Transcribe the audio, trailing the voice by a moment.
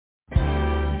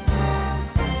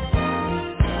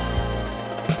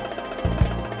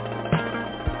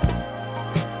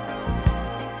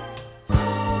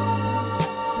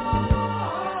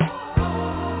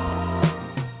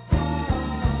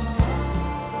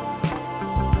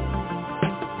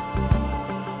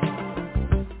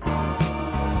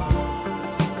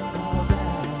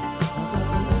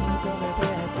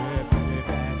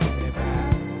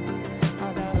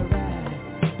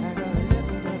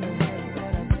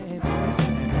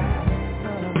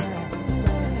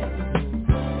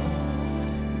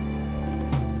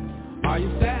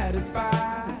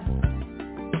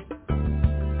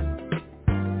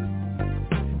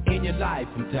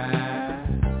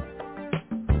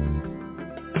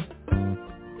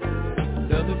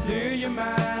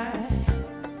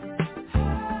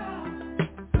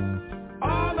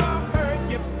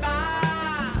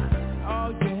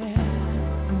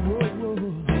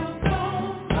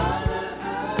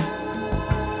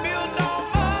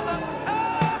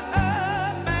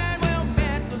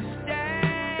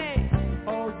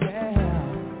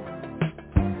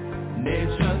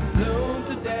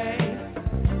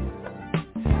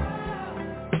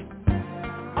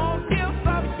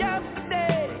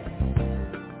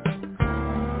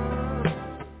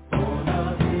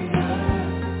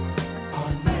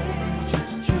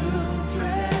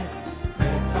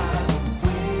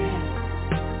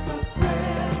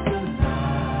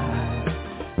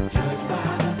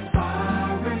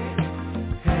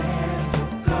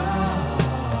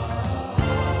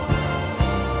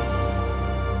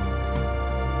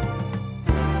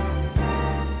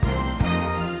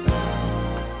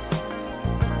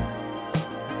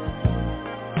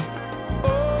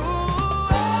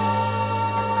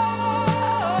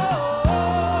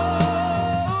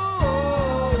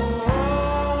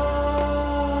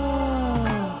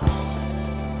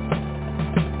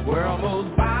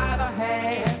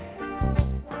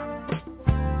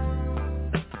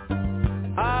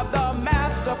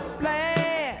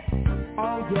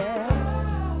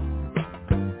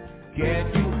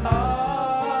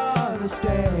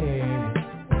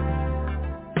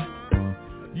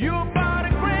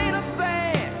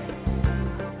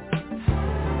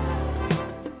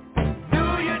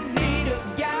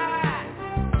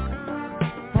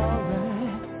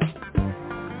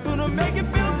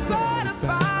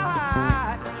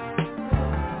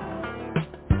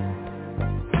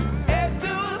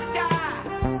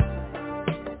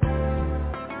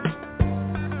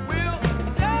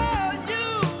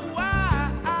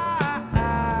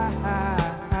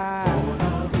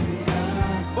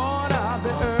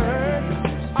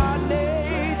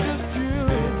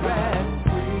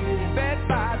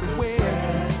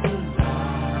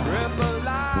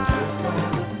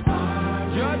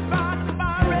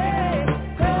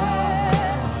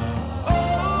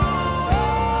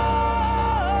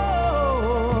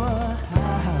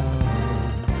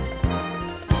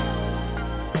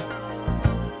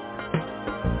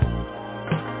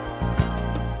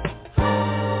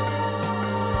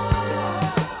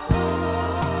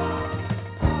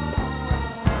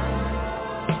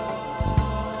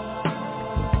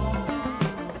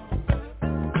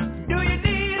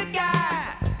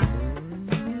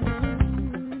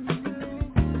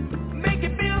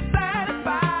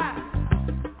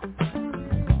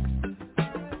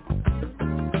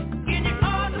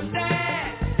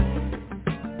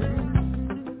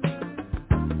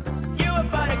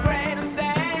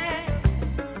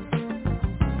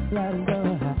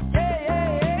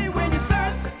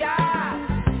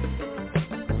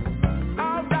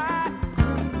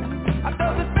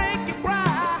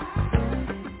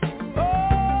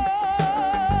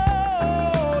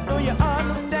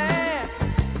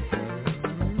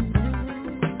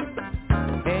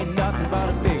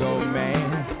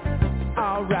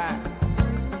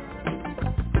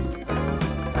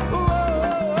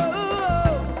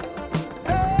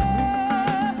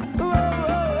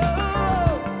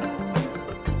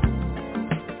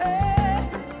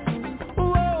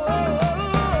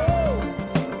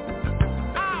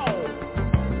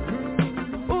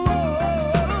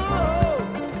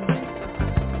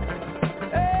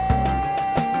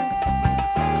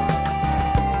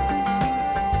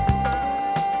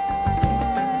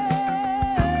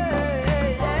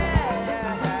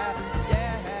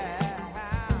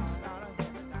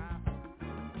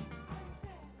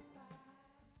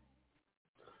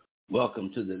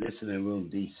Welcome to the Listening Room,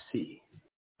 DC.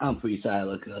 I'm Priest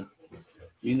Ilika.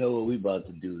 You know what we about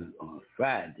to do on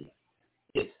Friday.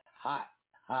 It's hot,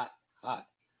 hot, hot.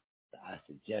 So I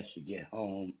suggest you get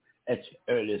home at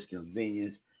your earliest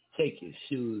convenience. Take your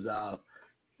shoes off.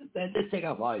 Just take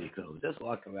off all your clothes. Just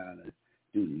walk around and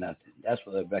do nothing. That's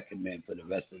what I recommend for the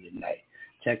rest of the night.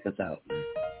 Check us out, man.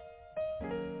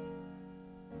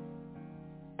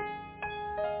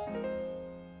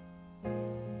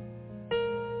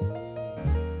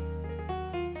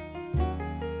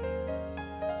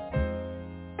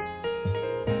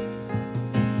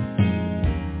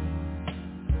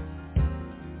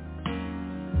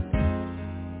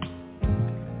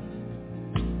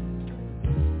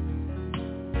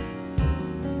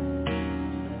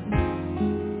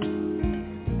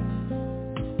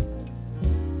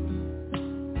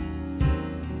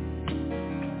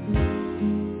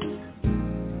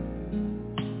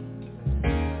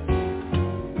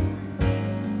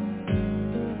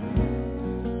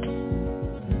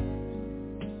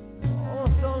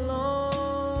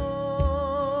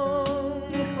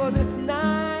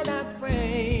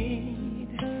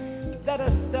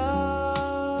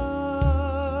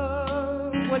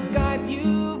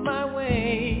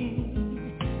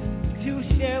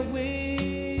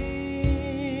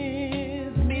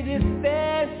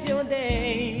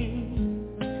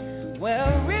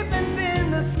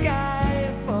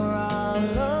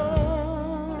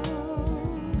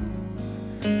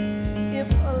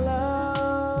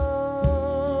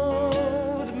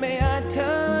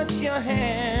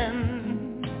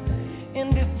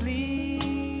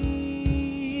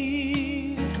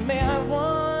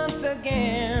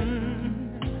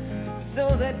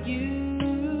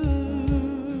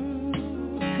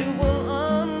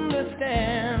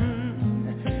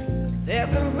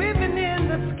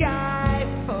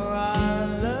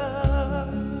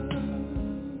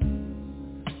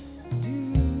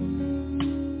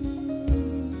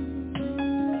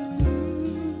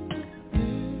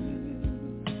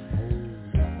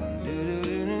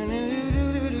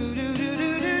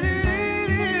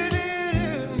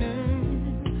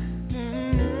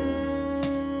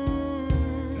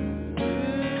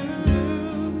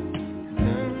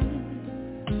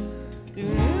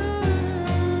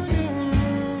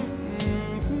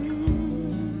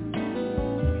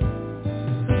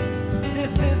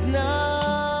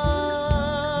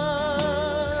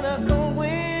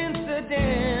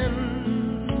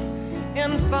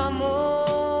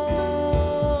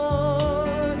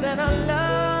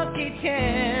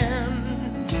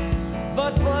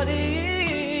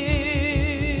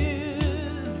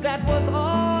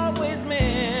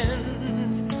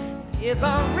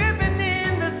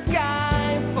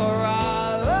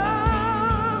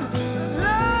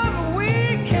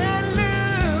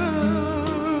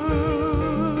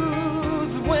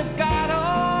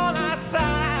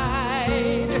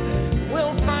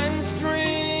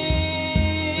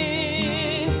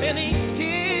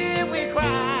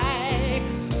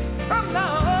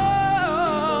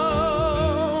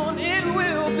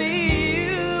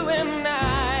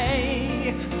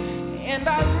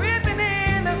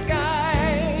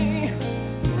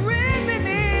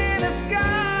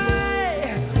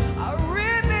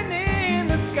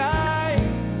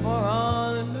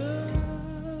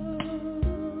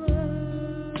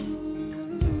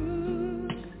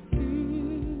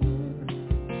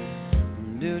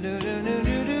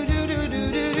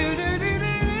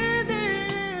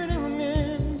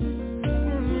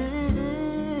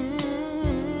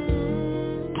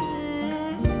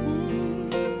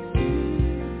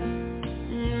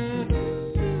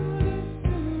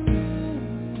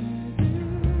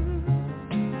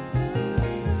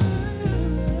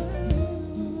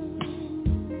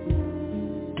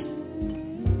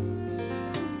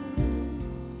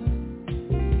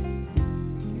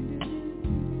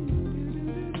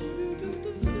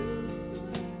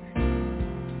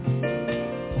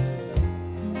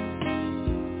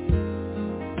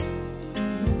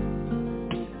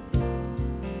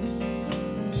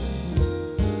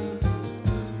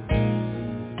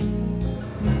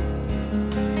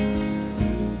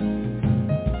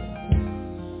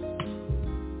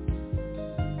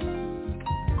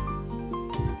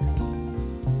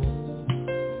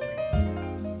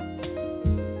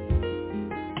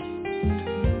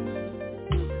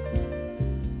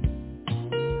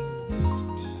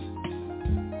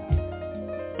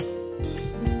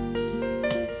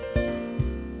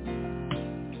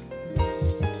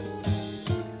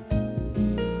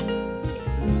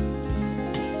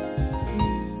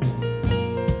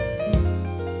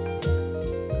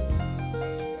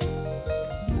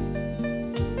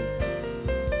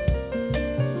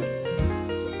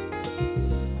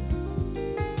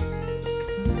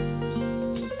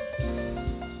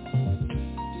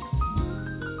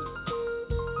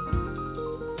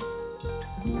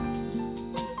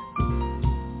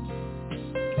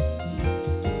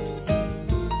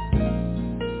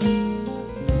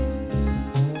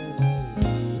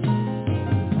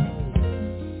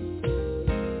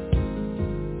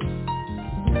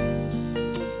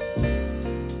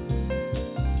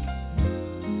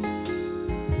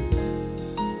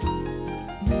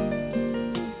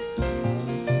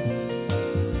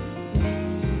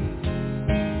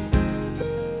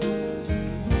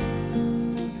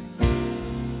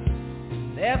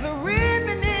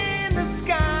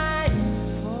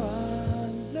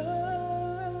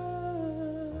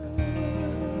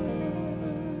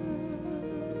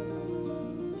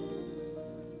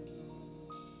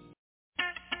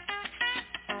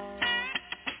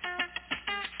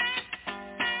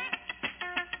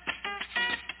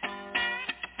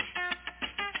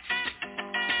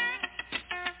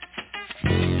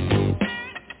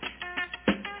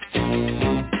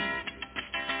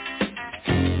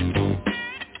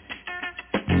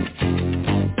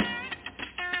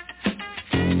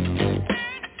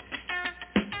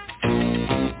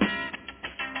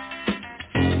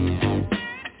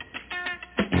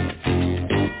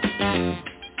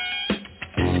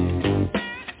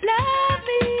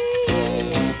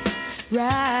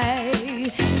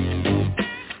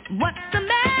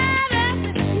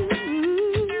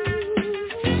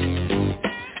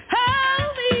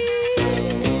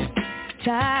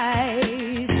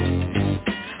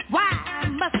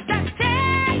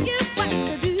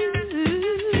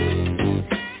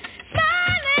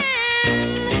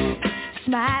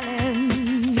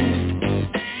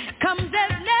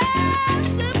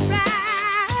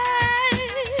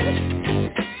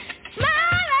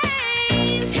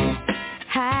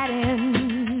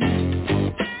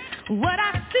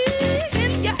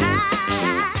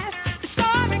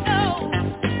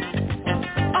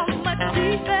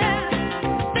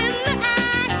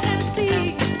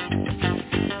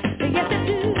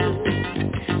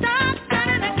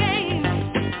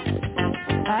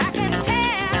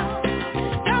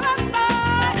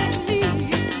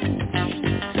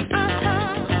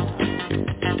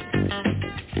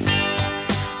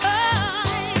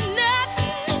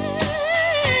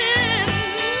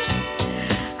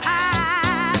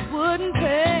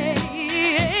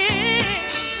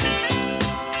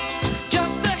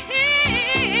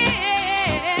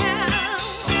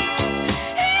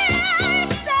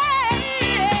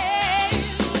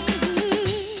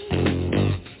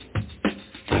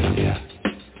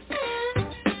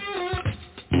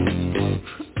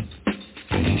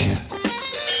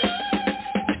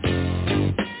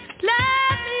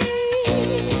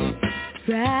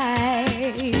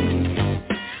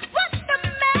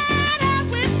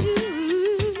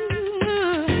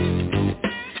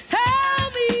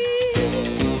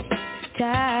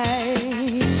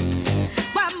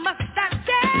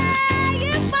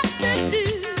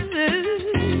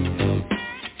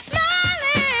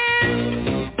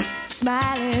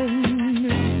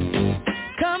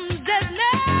 comes as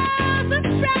no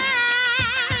surprise.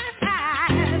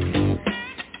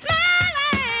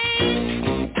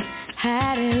 Smiling,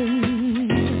 hiding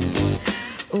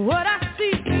what I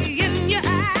see in your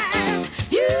eyes.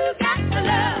 You got the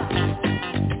love,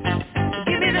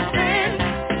 give me the strength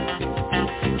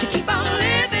to keep on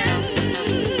living.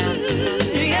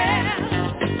 Yeah,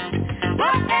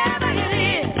 whatever it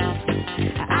is,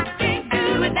 I can't do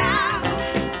without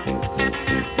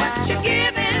what you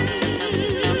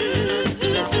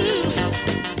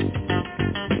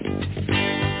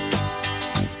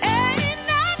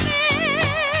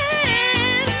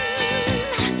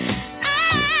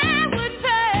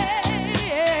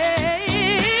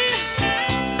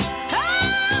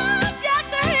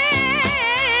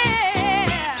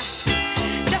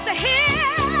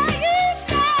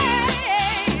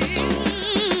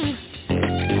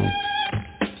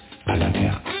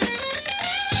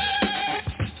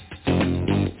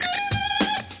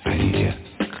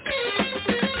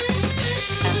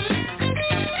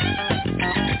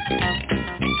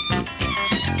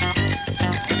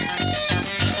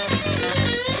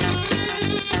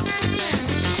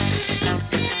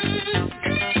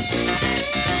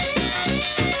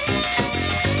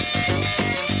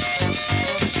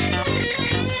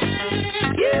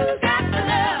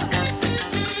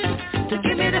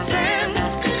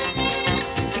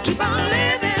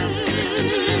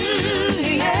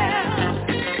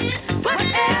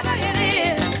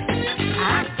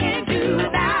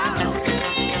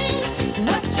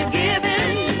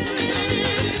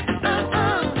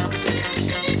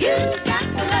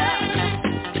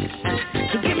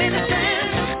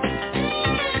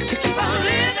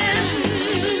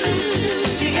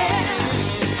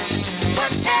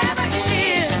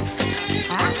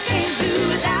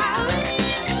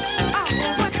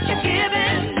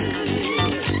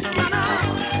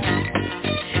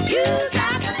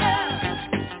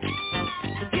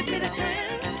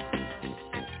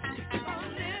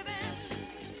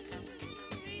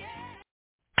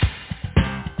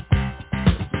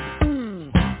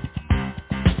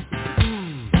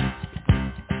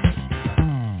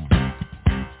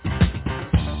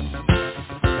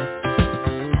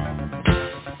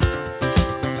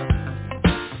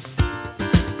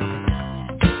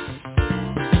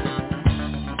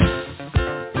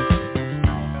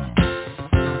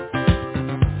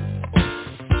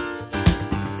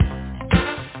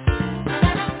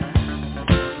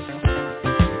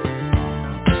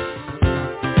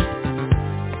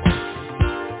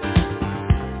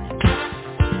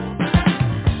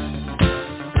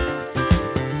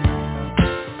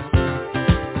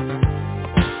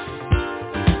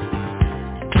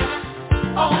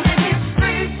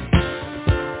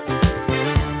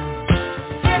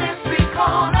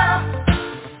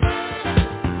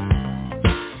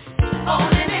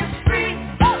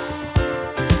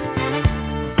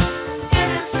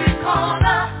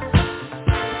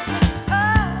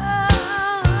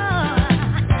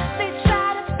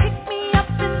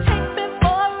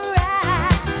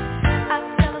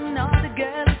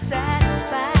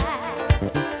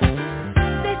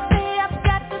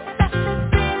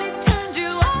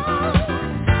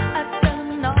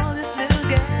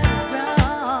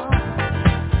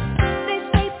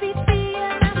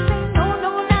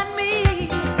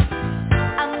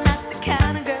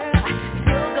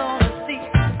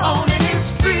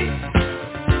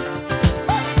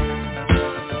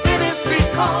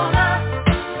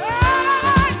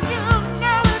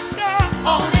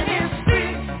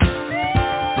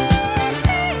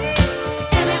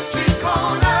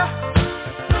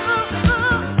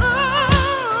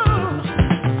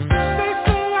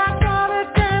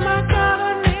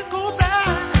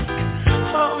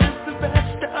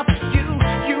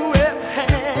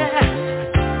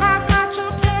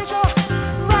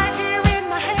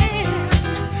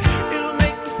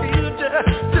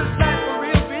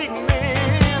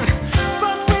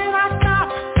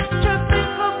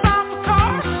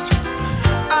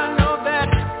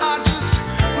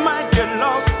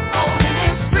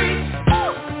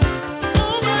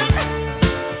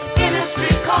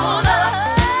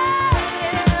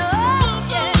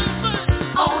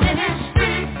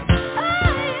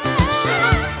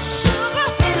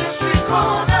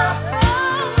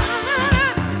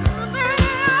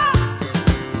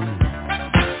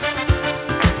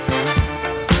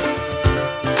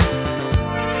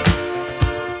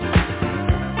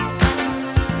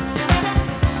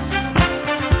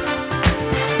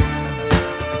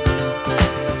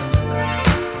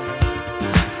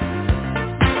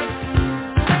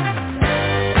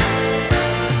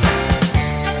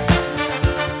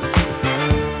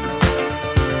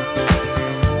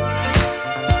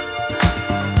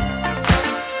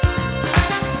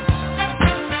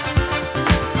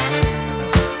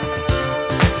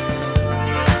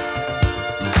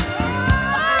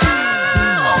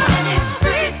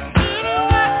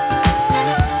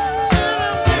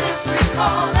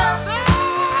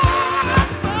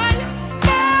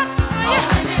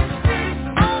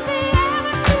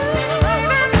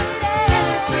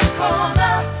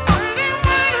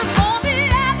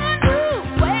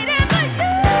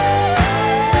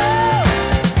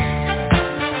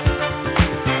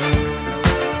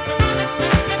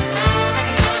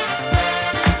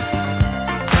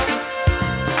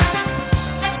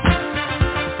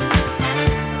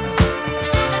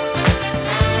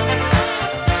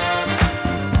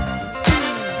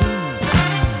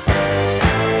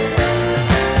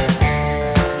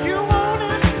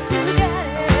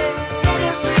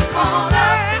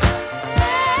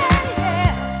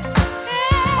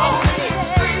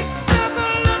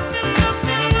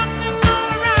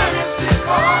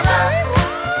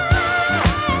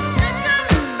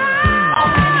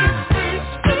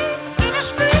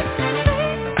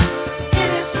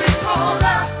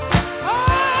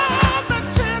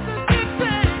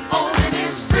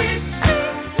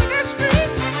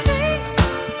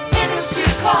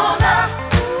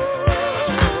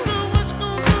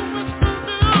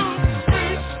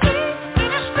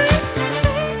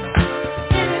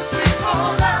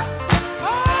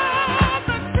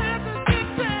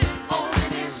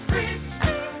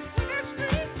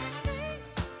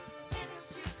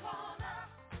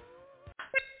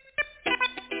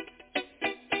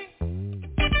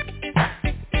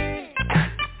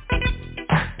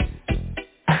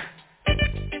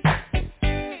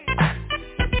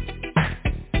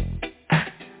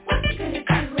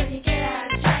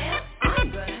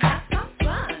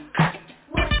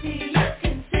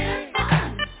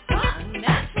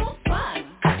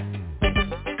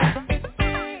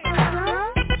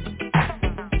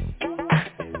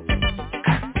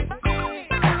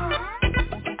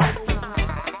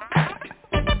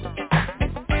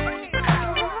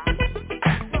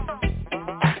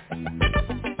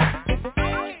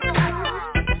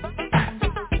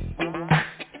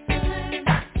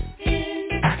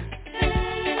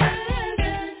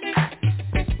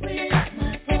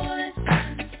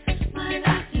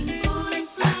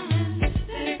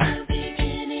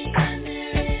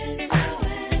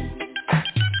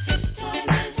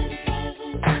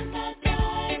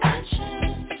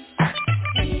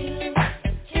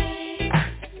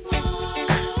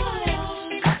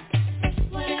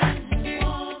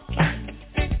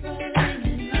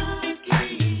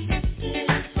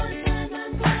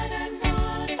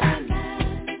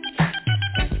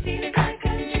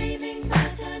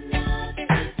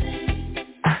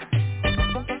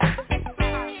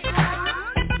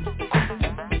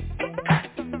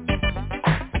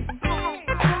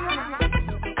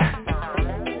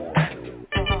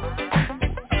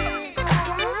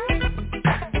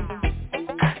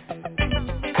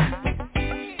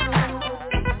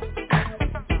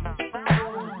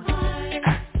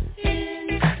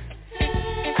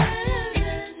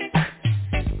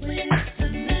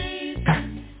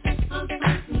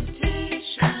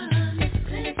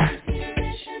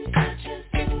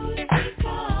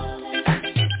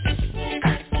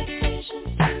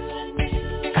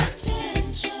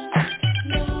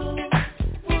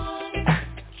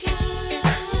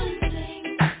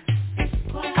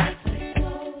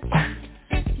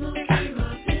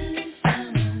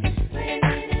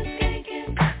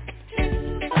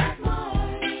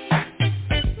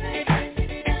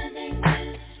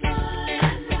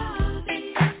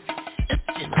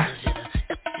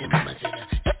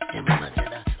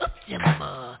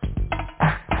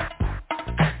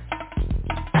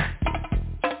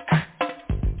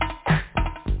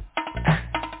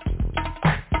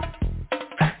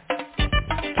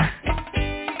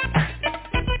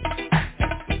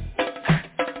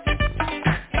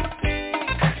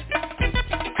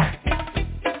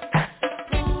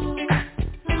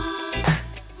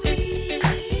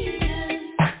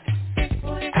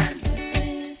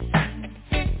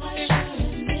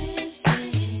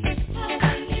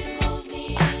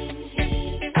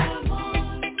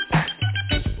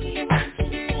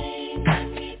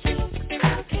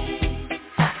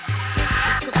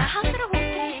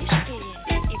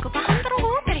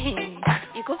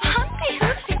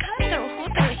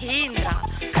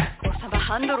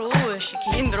Androsh,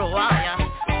 Kindro, Waya.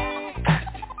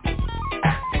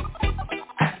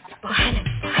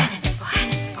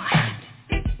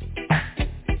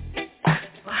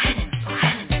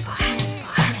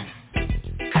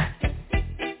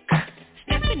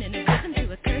 Stepping in a rhythm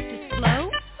to a Curtis flow.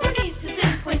 Who needs to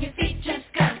think when your feet just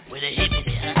go? With a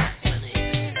hippity, huh? With a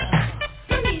hippity, no.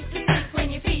 Who needs to think when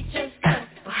your feet just go?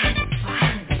 Behind it,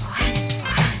 behind it, behind it,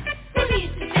 behind it. Who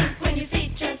needs to think when your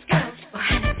feet just go?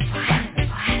 Behind it, behind it,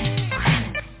 behind it,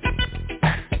 behind it.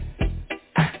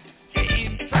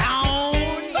 James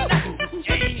Brown,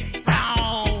 James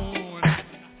Brown,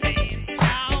 James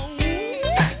Brown,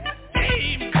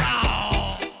 James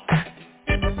Brown.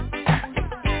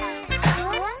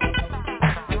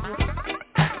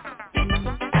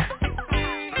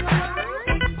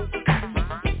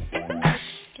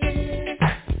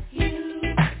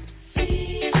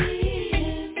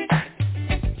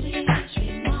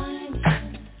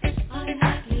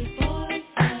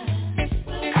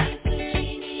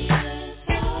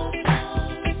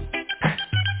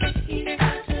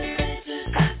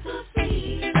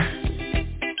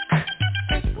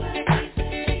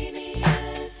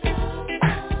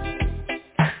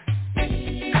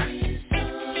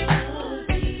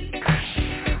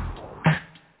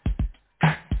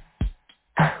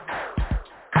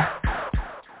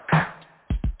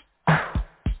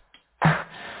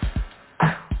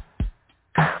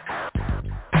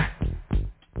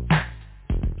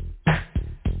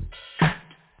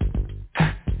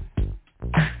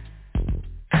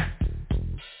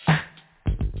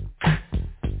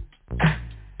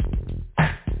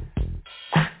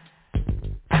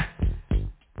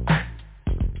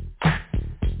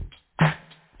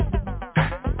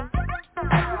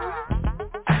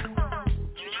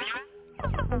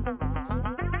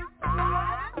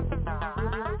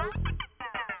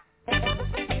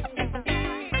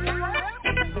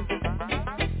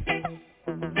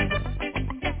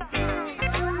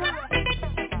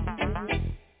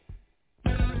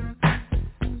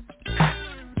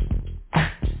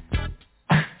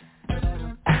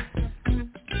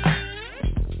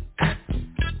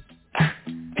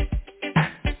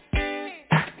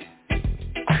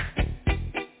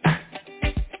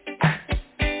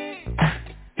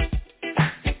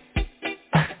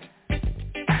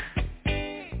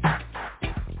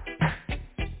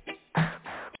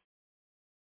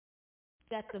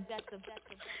 That's a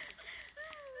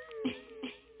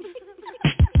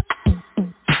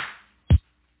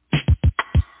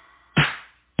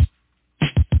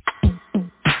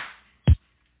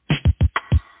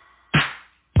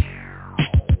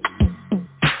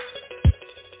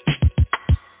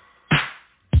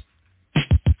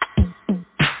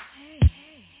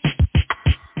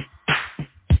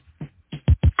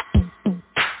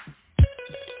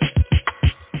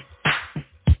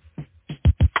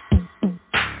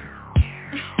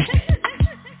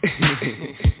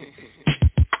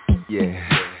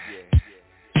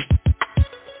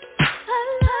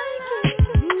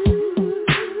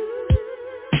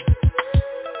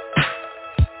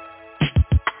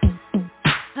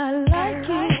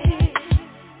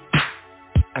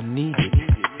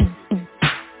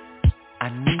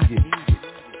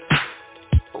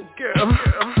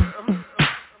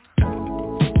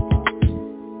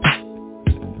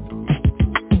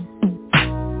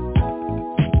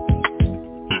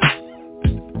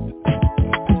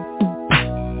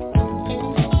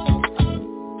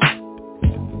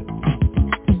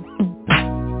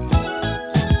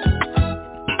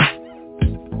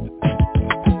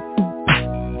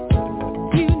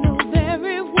You know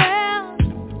very well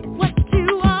what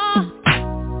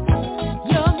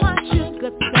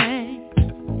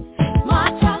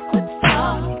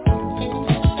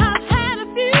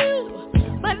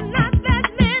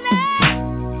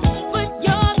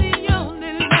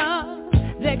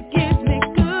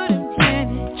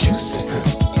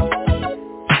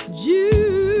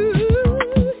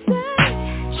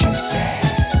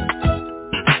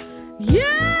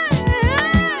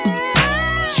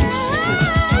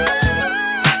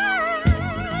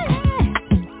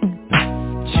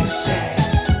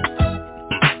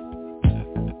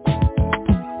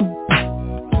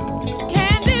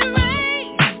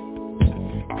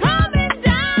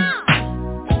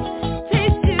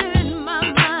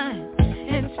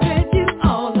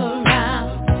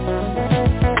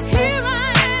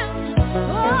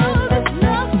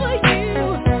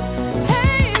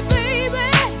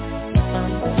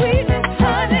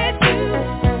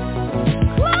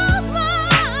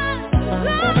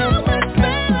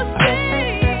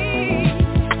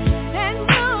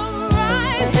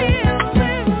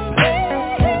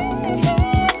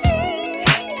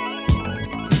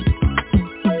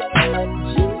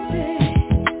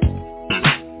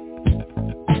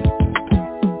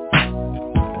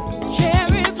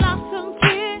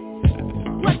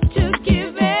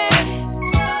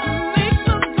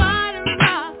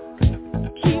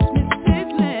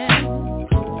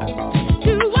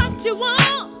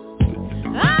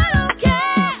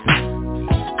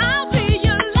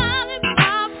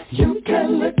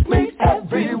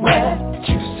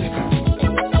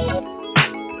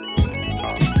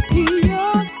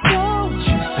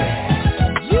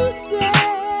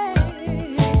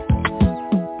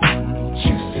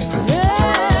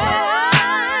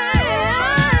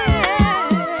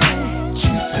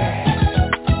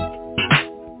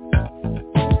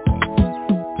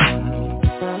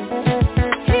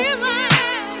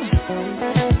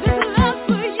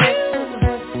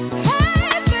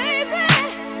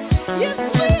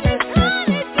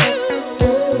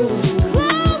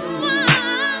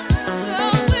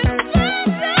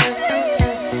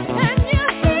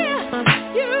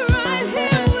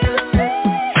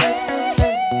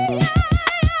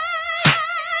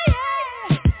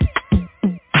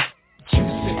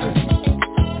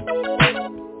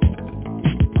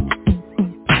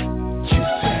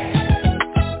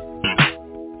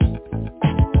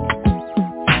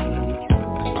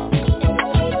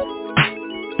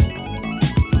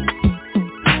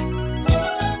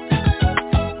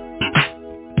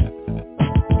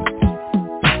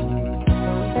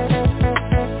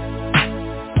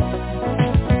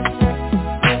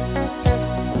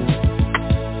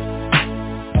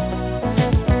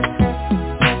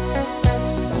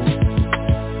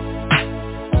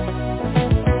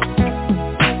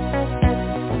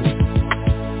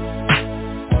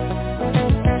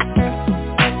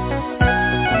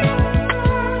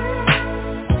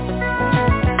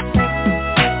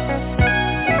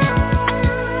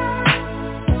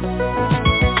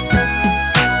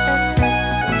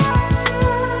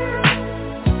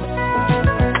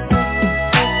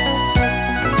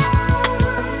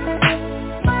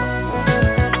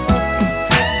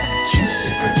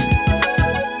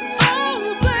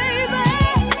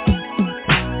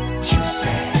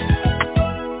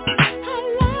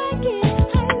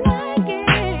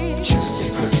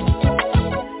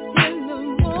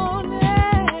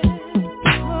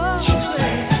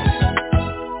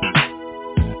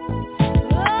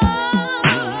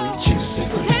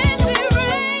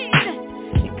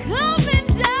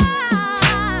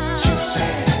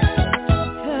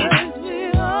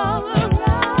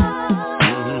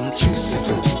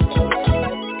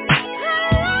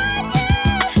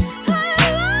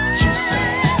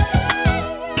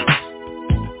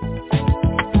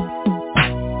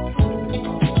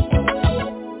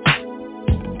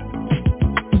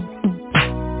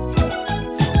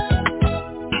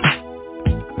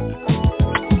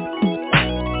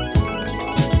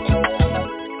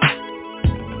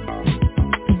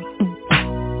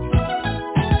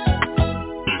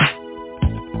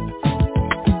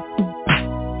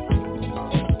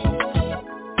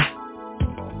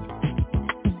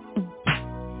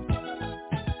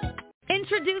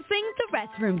Introducing the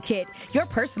Restroom Kit, your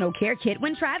personal care kit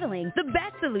when traveling. The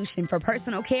best solution for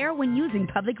personal care when using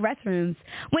public restrooms.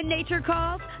 When nature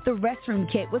calls, the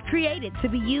Restroom Kit was created to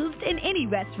be used in any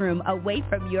restroom away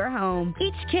from your home.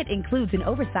 Each kit includes an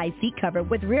oversized seat cover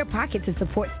with rear pocket to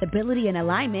support stability and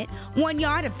alignment, 1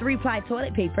 yard of 3-ply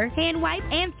toilet paper, hand wipe,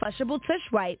 and flushable tush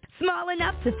wipe. Small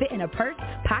enough to fit in a purse,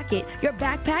 pocket, your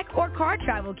backpack, or car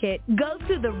travel kit. Go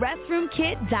to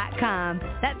therestroomkit.com.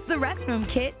 That's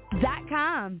therestroomkit.com.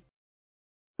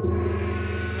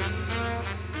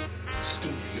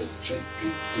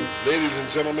 Ladies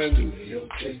and gentlemen,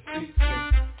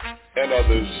 and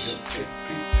others,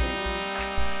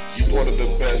 you ordered the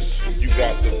best, you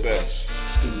got the best.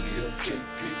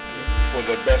 For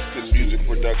the best in music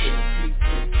production,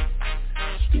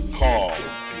 call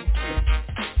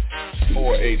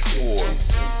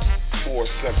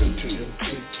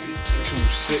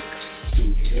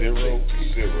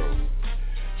 484-472-2600.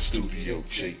 Studio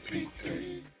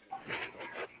JP3.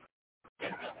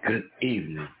 Good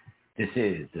evening. This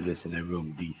is the Listening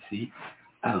Room DC.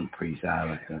 I'm Priest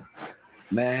Ilika.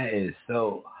 Man, it's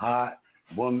so hot.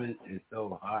 Woman is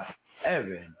so hot.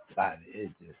 Everybody is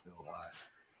just so hot.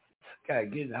 Gotta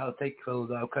get in the house, take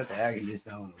clothes off, cut the air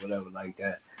conditioner on, or whatever like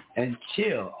that, and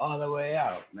chill all the way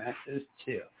out, man. Just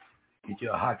chill. Get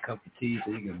you a hot cup of tea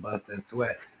so you can bust that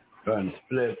sweat, burn the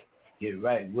split, get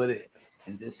right with it,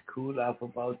 and just cool out for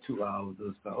about 2 hours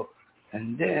or so.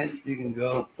 And then you can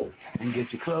go and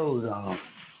get your clothes on.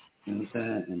 You know what I'm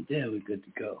saying? And then we're good to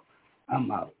go.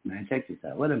 I'm out, man. Check this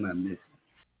out. What am I missing?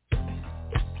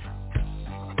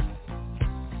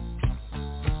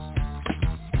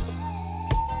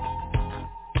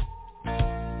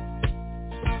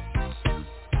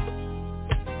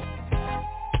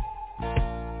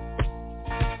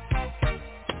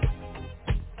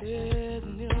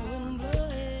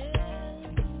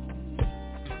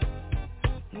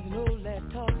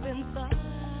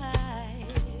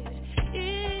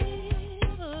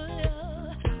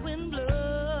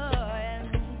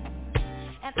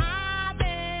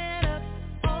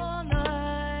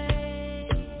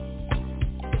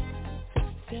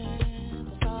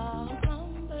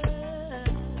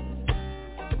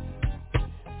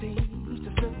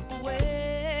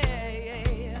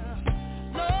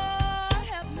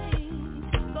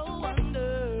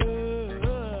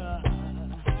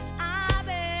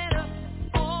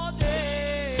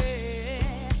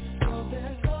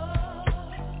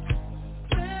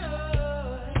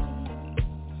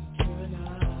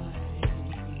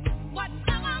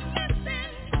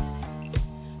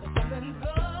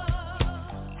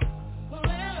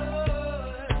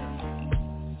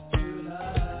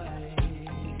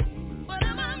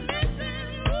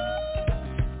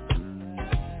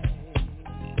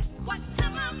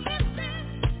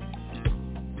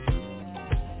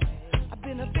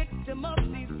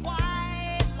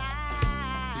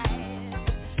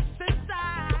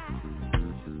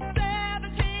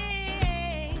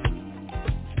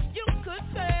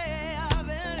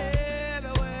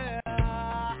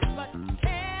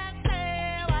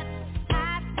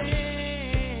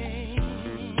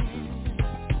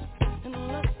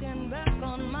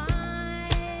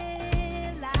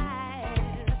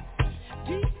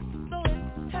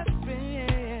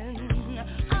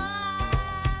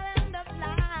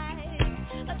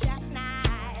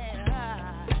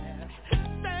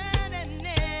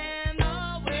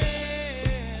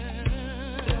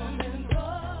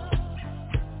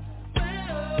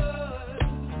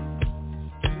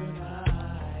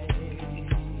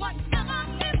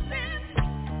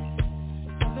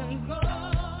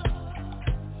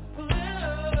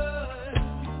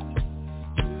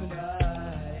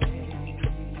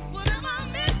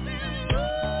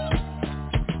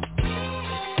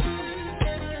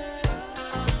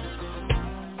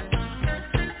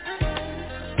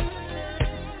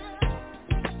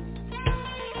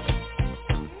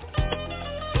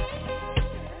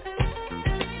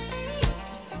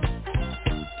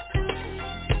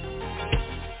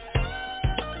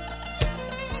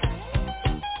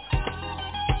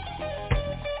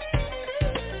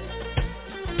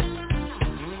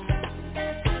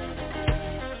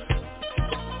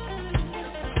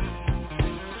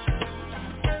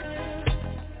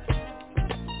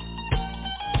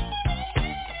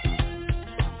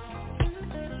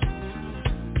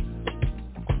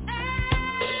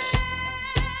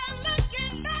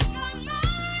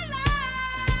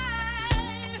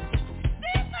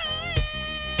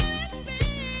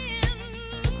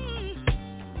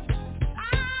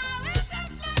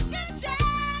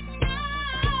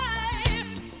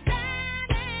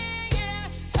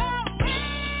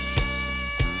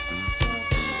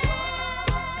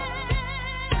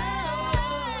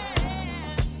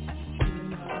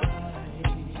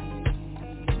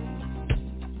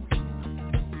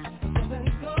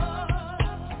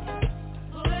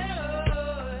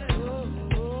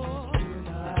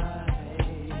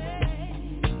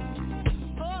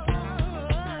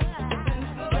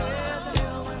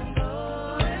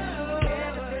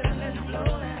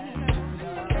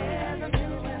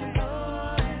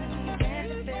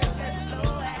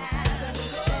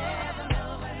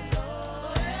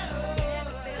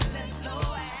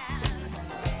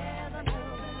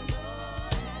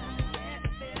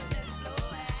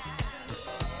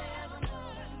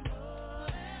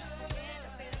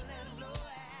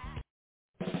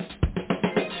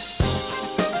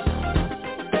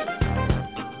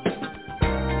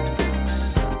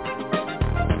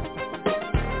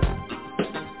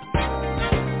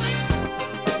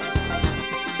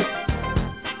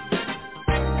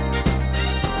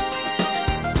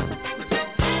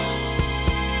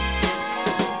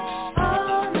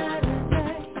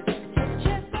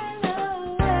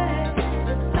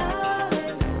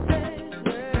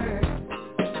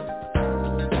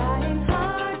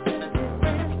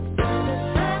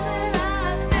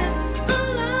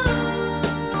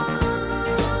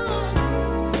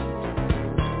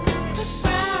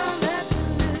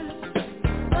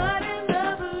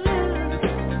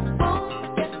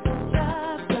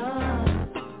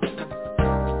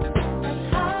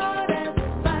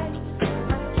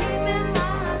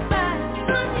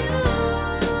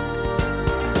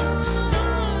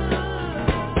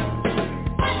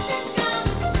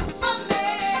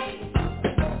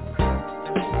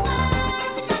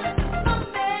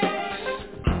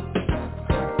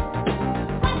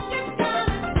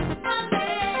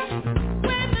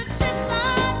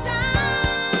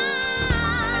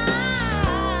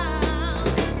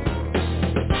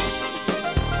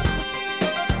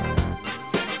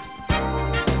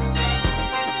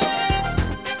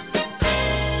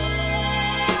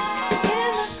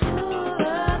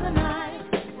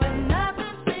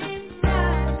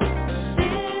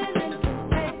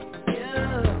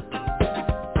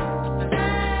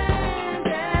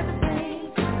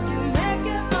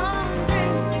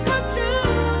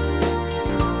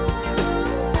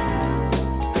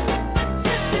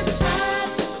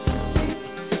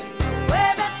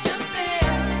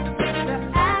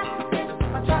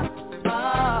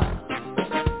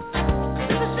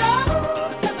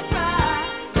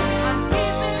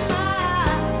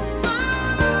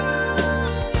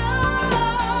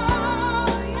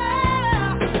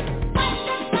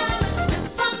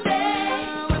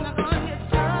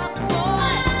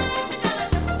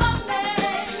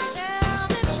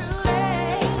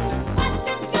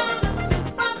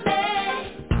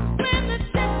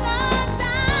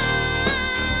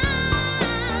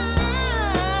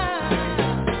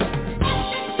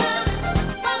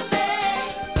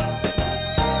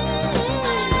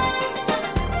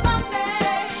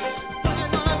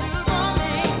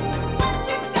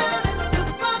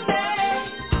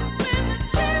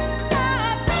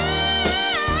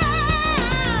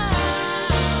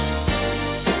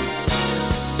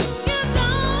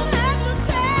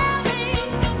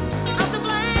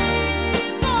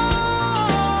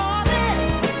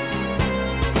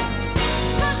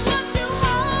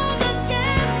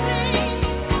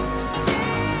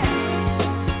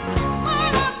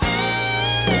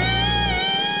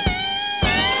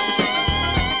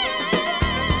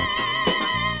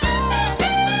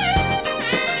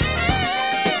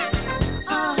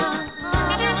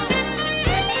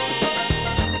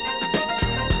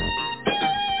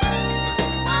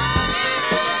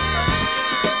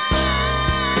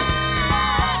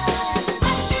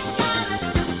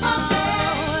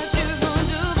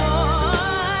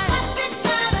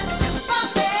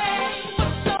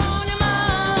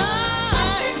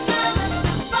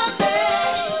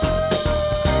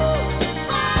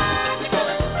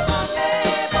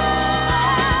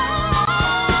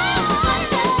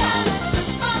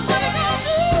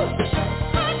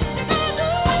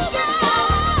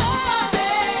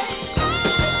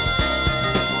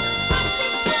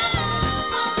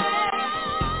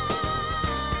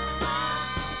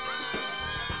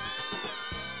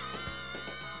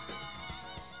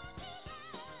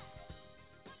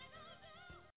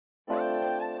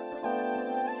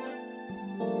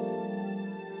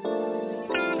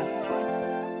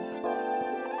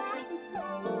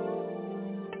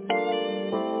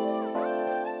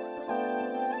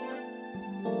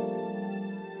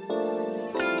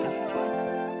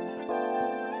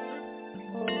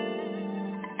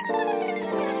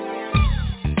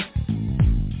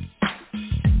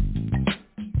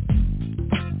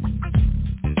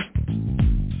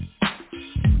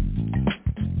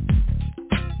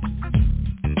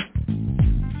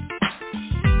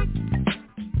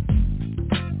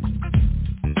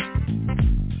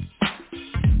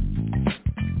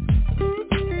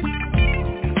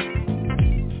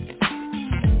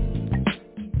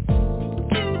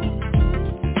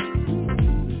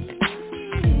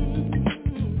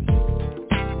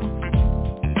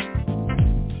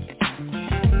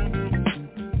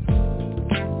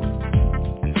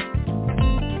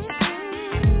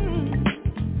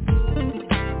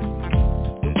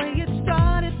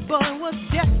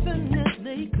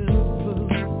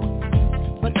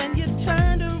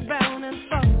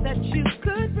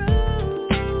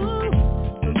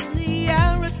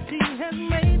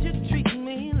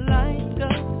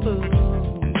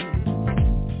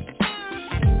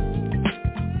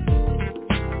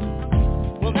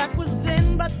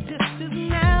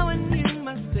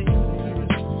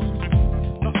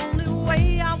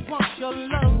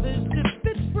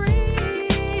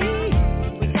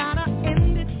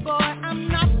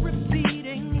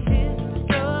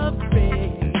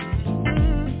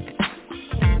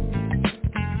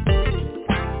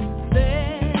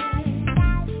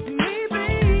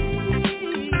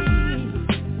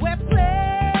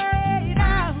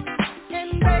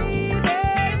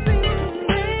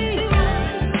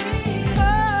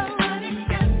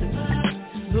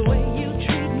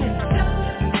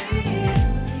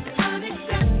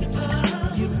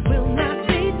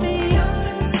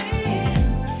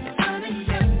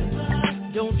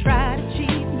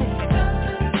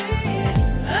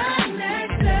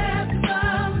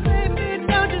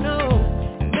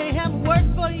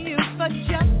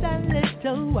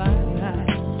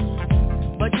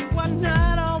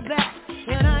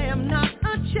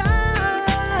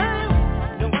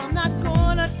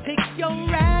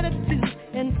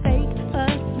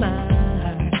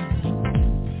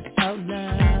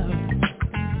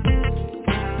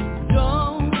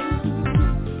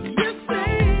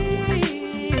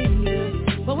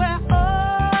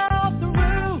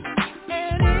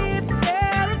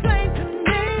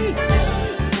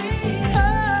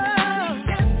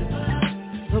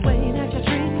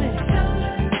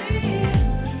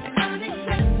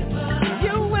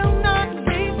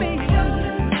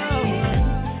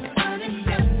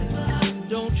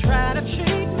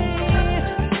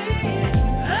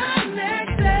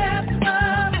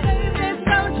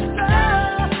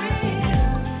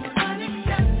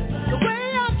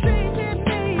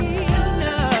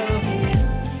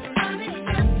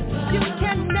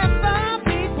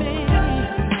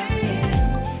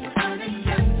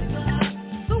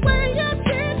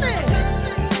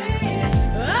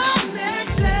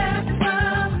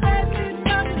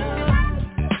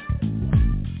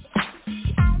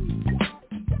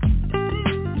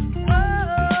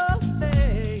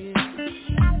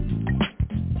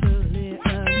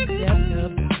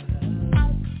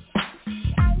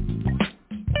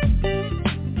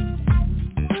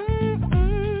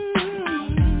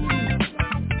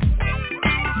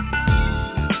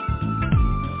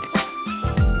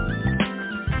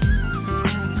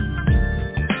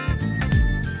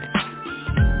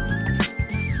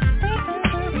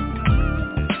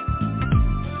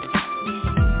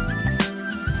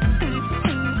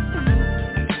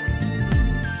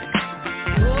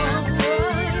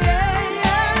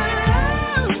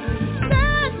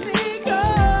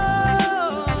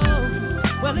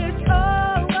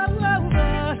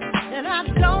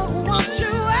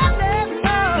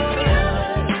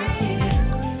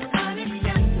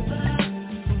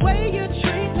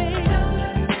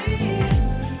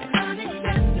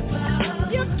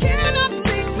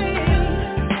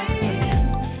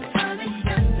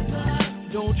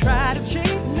 try to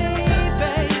cheat me,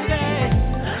 baby.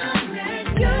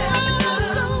 You are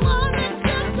so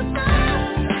unacceptable.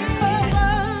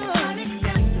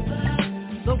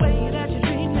 The way that you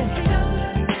treat me.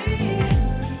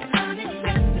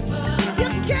 You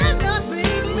cannot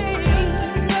beat me.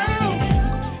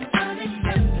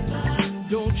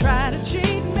 Don't try to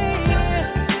cheat me.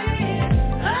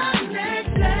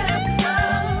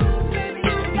 Baby,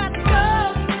 you got to go.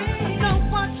 I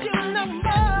don't want you no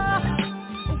more.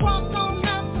 Walk on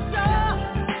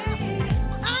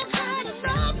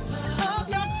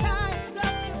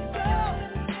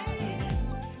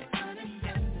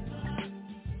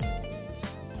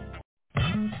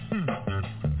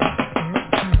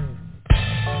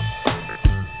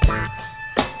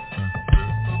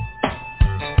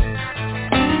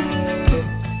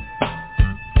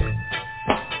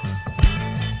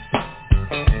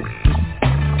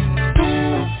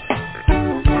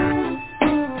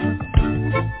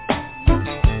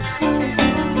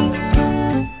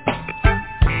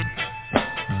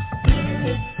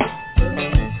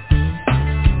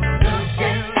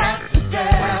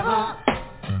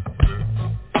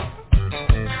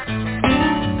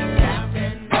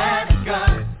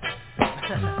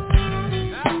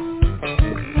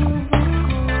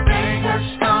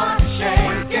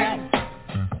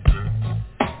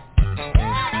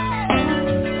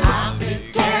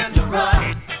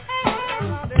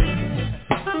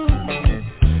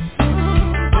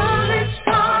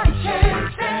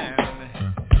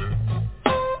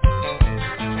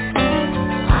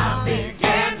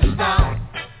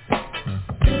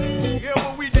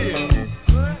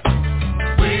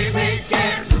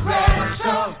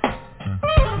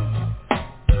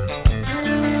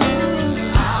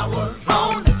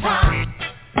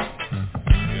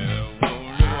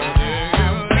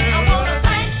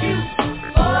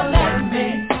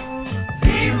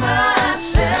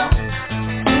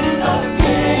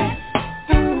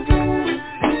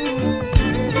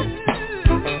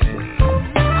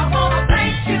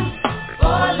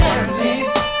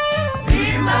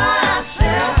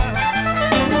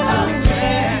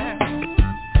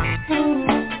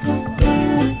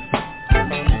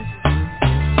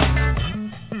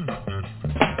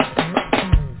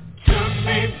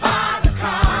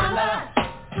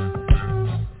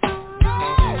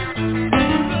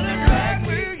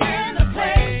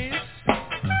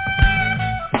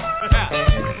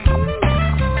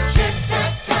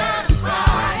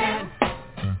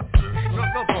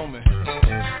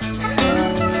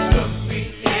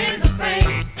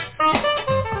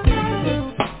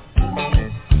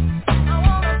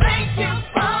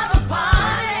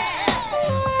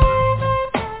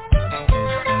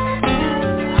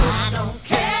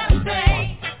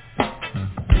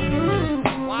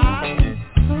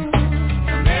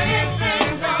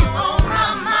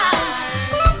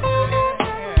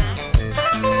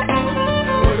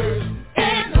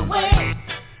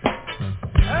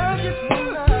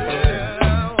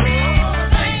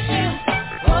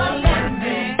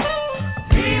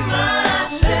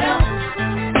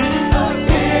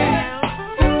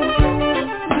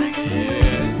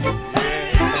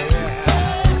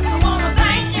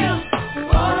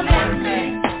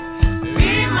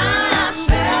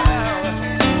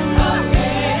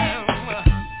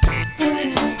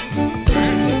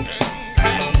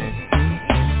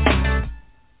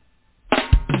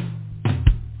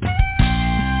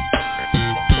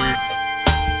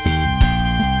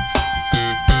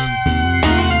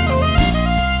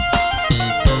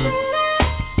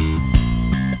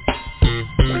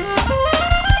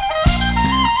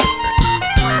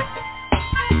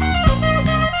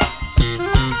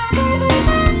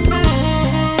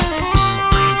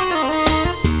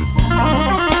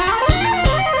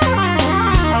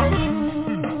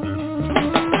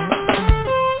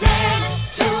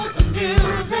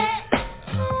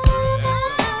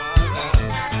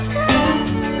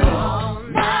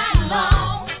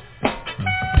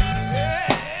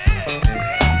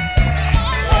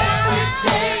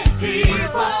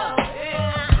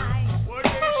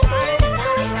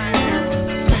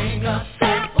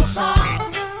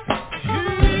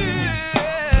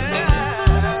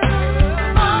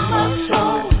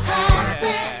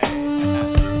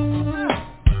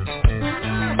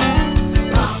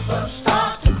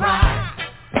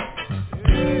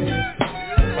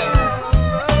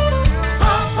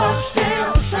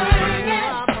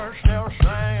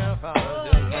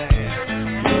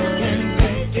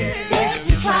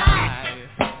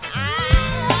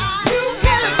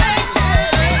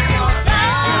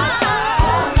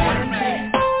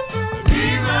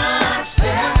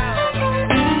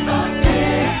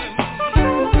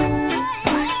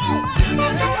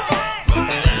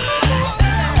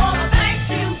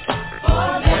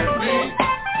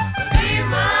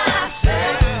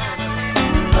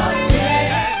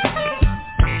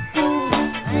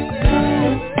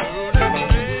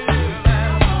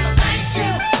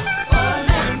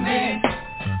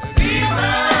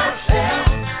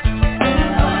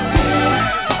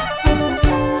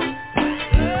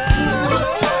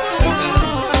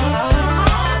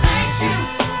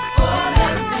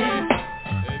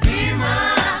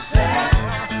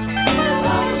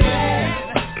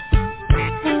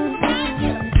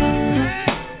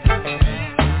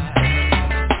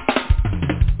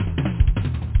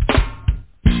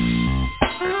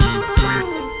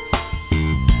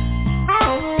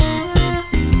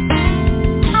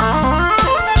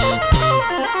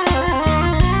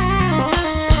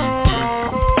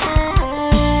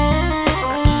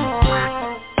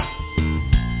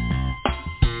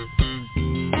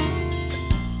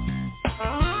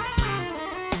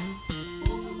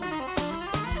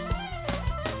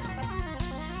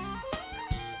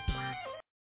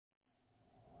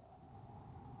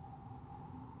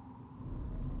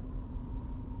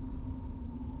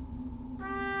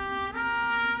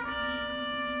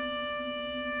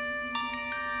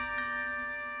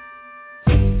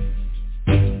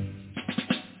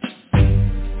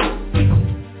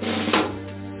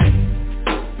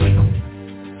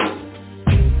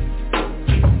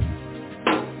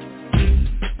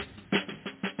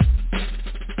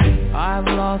I've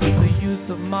lost the use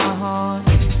of my heart,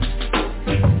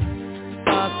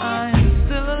 but I'm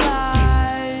still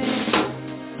alive.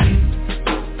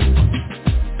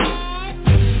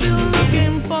 Still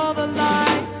looking for the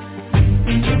light,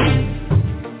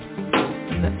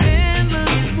 the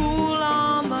endless pool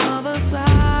on the other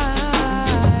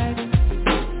side.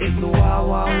 It's the wild,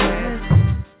 wild west.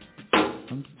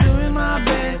 I'm doing my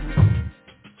best.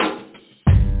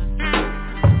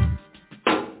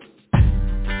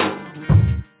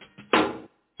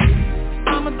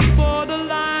 I'm at the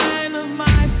borderline of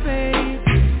my faith.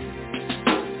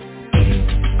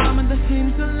 I'm in the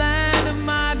hinterland of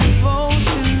my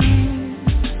devotion.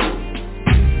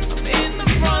 I'm in the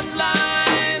front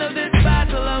line of this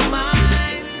battle of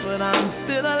mine, but I'm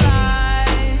still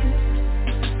alive.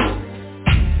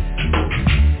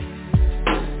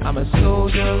 I'm a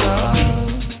soldier, love,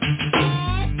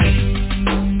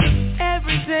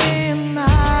 every day and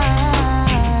night.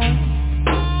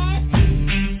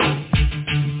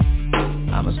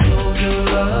 I'm a soldier,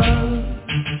 love,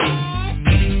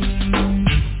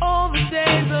 all the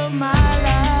days of my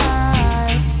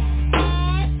life.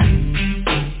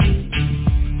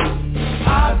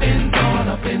 I've been torn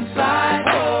up inside,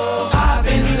 I've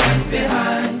been left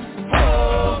behind.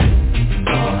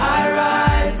 So I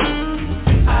rise,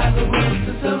 I've the will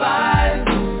to survive.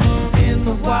 In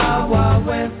the wild, wild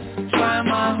west, trying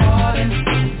my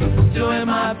hardest, doing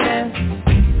my best,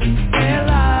 stay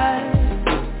alive.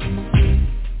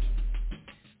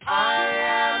 I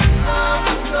am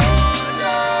a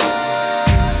soldier.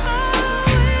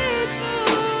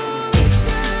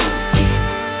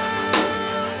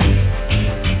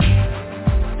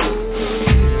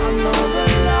 I know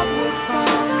that love will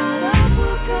come.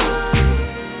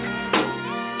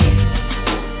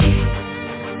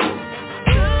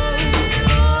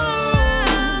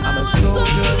 I'm a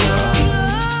soldier,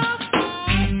 love,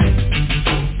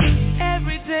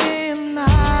 every day and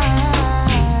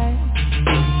night.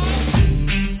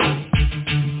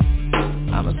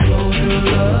 I'm a soldier,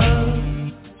 love,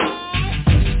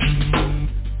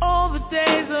 all the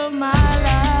days of my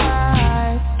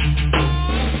life.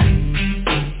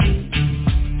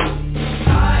 I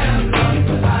am lost,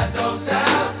 but I don't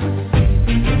doubt.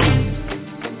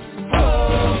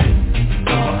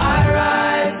 So I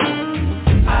rise,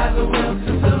 I've the will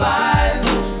to survive.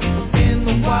 In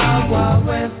the wild, wild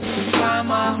west, trying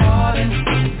my hardest,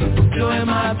 doing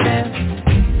my best,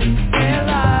 stay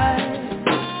alive.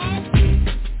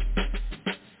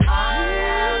 I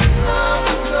am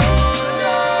a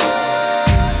soldier.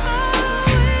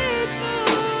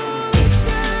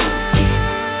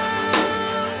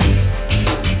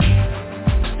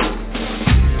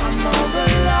 I know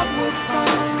that love will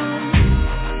come.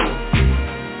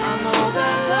 I know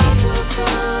that love will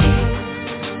come.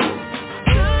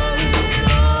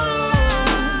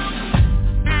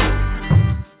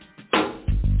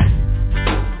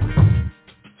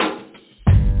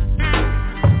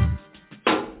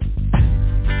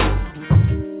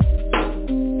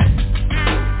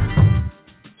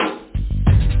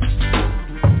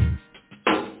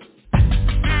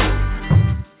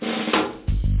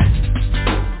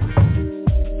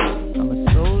 I'm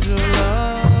a soldier,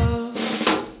 love.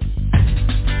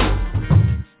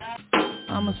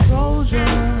 I'm a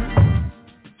soldier.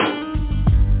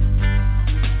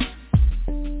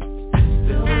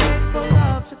 Still wait for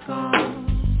love to come,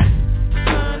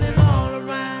 turning all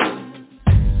around.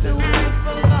 Still wait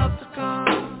for love to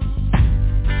come,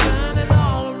 turning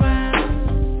all around.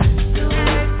 Still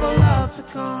wait for love to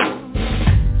come,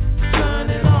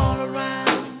 turning all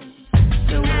around.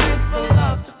 Still wait for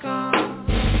love to come,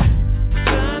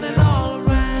 turning all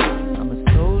around. I'm a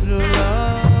soldier,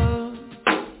 love.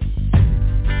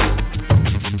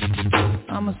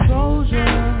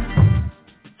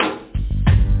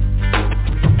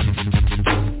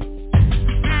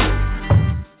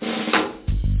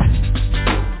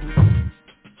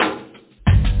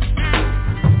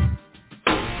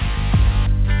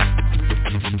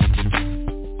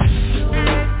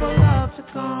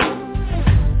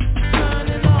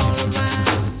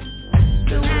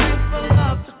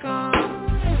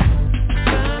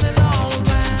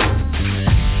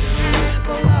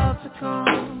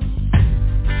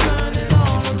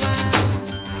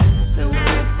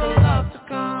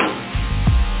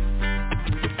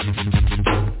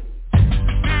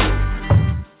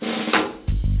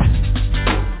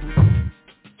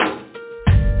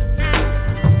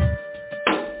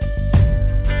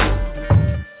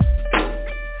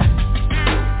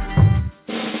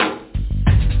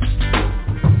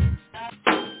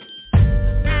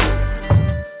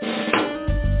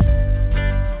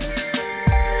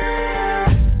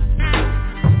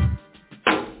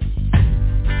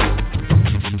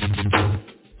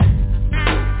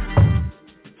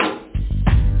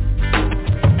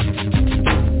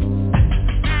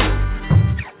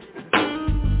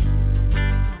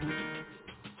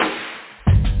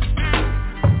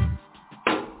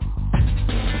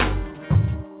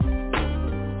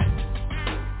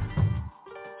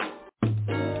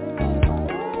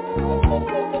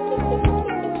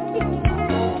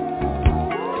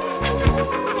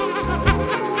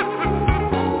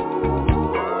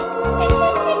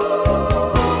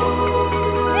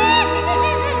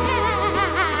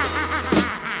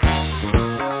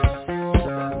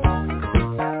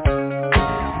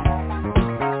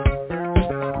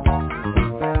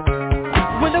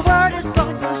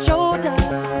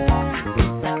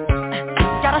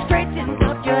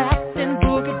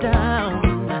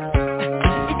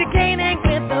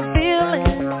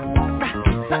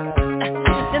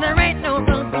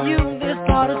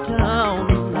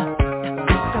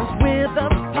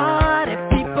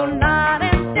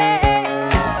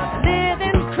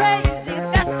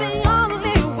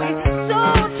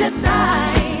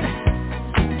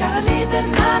 the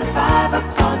 9 to 5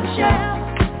 up on the shelf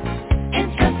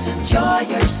and just enjoy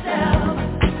yourself.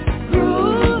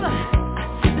 Groove,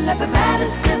 let the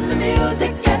medicine, the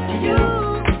music get to you.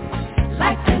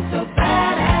 Life ain't so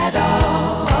bad at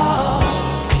all.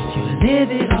 You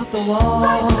live it off the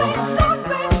wall.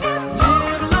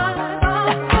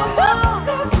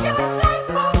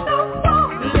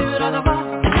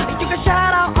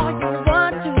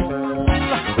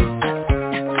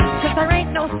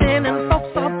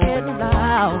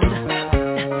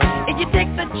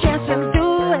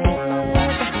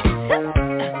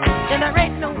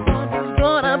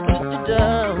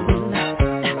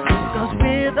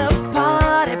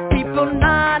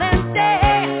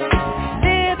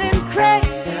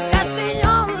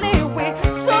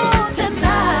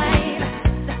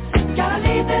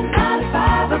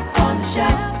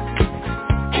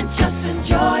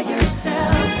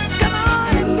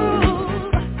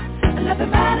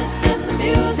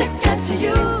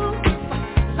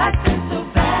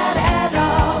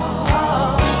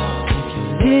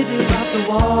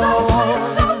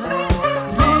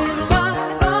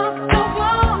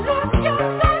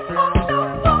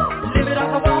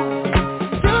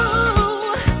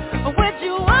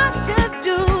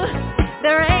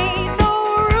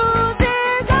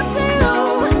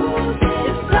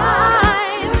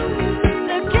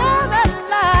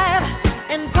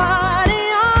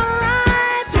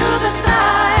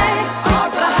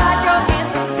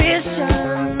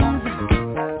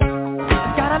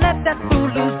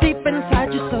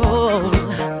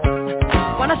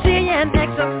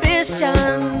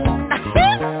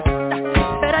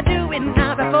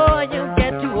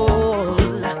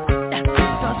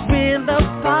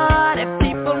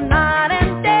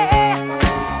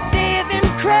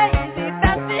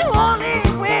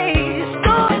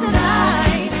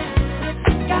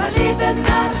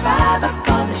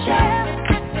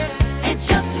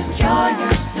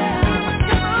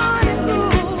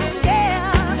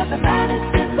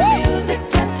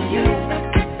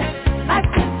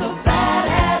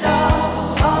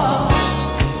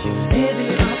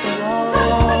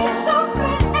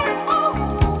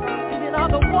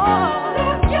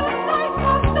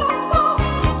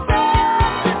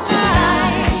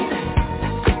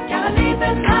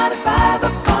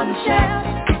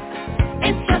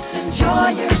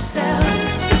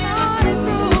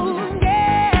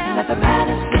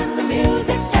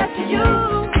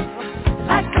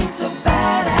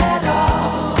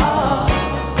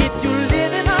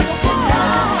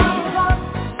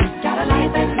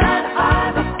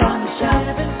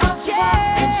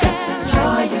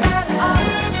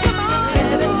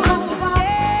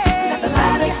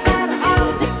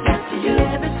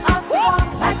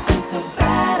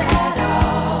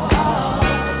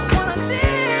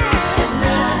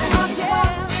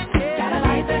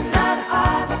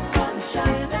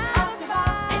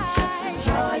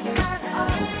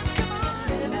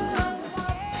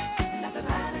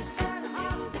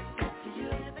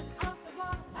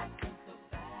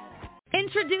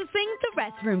 Introducing the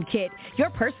Restroom Kit,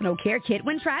 your personal care kit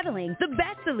when traveling. The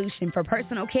best solution for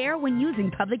personal care when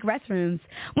using public restrooms.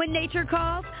 When nature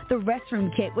calls, the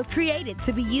Restroom Kit was created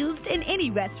to be used in any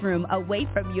restroom away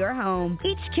from your home.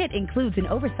 Each kit includes an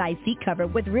oversized seat cover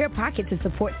with rear pocket to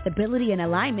support stability and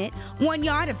alignment, 1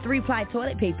 yard of 3-ply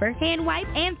toilet paper, hand wipe,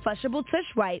 and flushable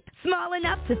tush wipe. Small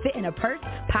enough to fit in a purse,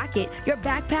 pocket, your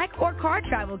backpack, or car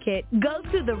travel kit. Go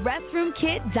to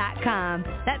therestroomkit.com.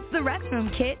 That's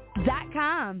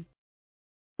therestroomkit.com.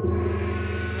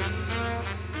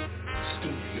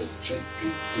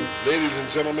 Ladies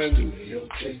and gentlemen,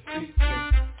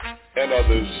 and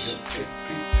others,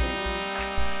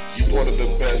 you ordered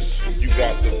the best, you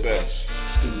got the best.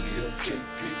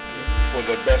 For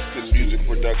the best in music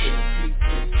production,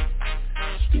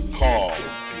 call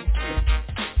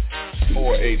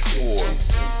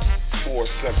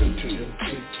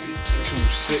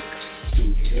 484-472-2600,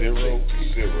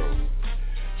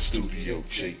 Studio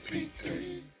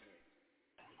JP3.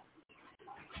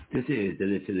 This is the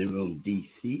Listening Room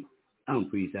DC. I'm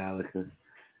Priest Ilika.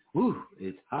 Woo,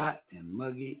 it's hot and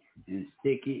muggy and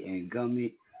sticky and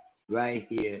gummy right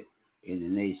here in the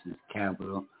nation's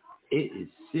capital. It is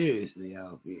seriously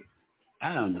out here.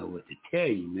 I don't know what to tell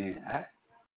you, man. I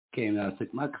came out and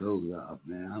took my clothes off,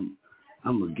 man.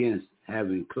 I'm against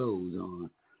having clothes on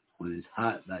when it's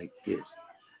hot like this.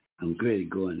 I'm ready to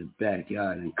go in the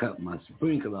backyard and cut my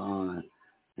sprinkler on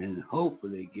and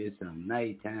hopefully get some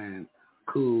nighttime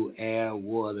cool air,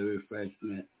 water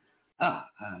refreshment. I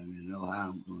don't even know how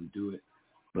I'm going to do it,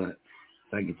 but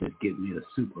if I could just get me a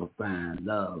super fine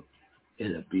love,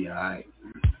 it'll be all right.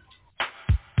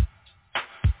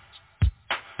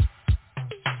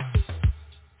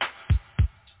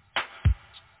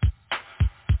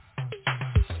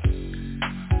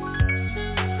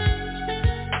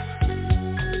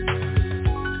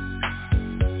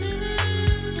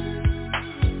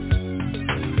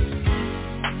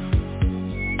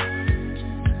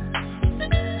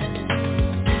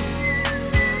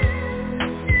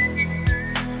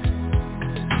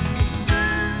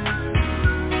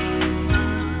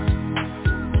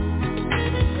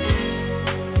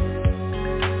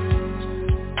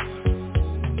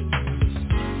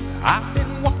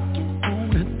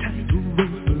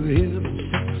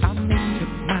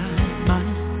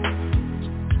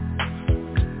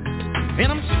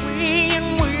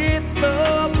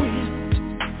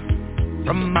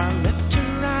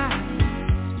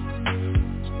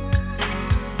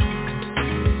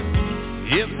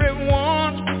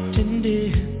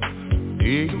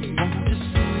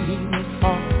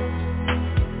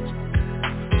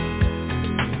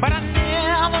 but I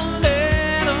never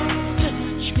let them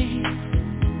touch me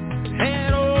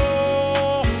at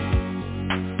all.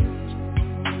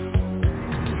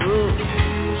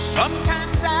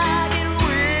 Sometimes I get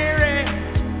weary,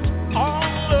 all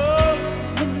alone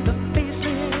when the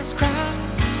faces cry.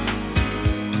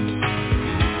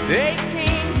 They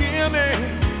can't hear me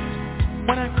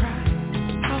when I cry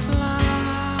out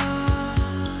loud.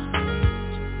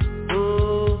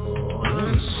 Oh,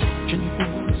 I'm searching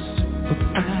for a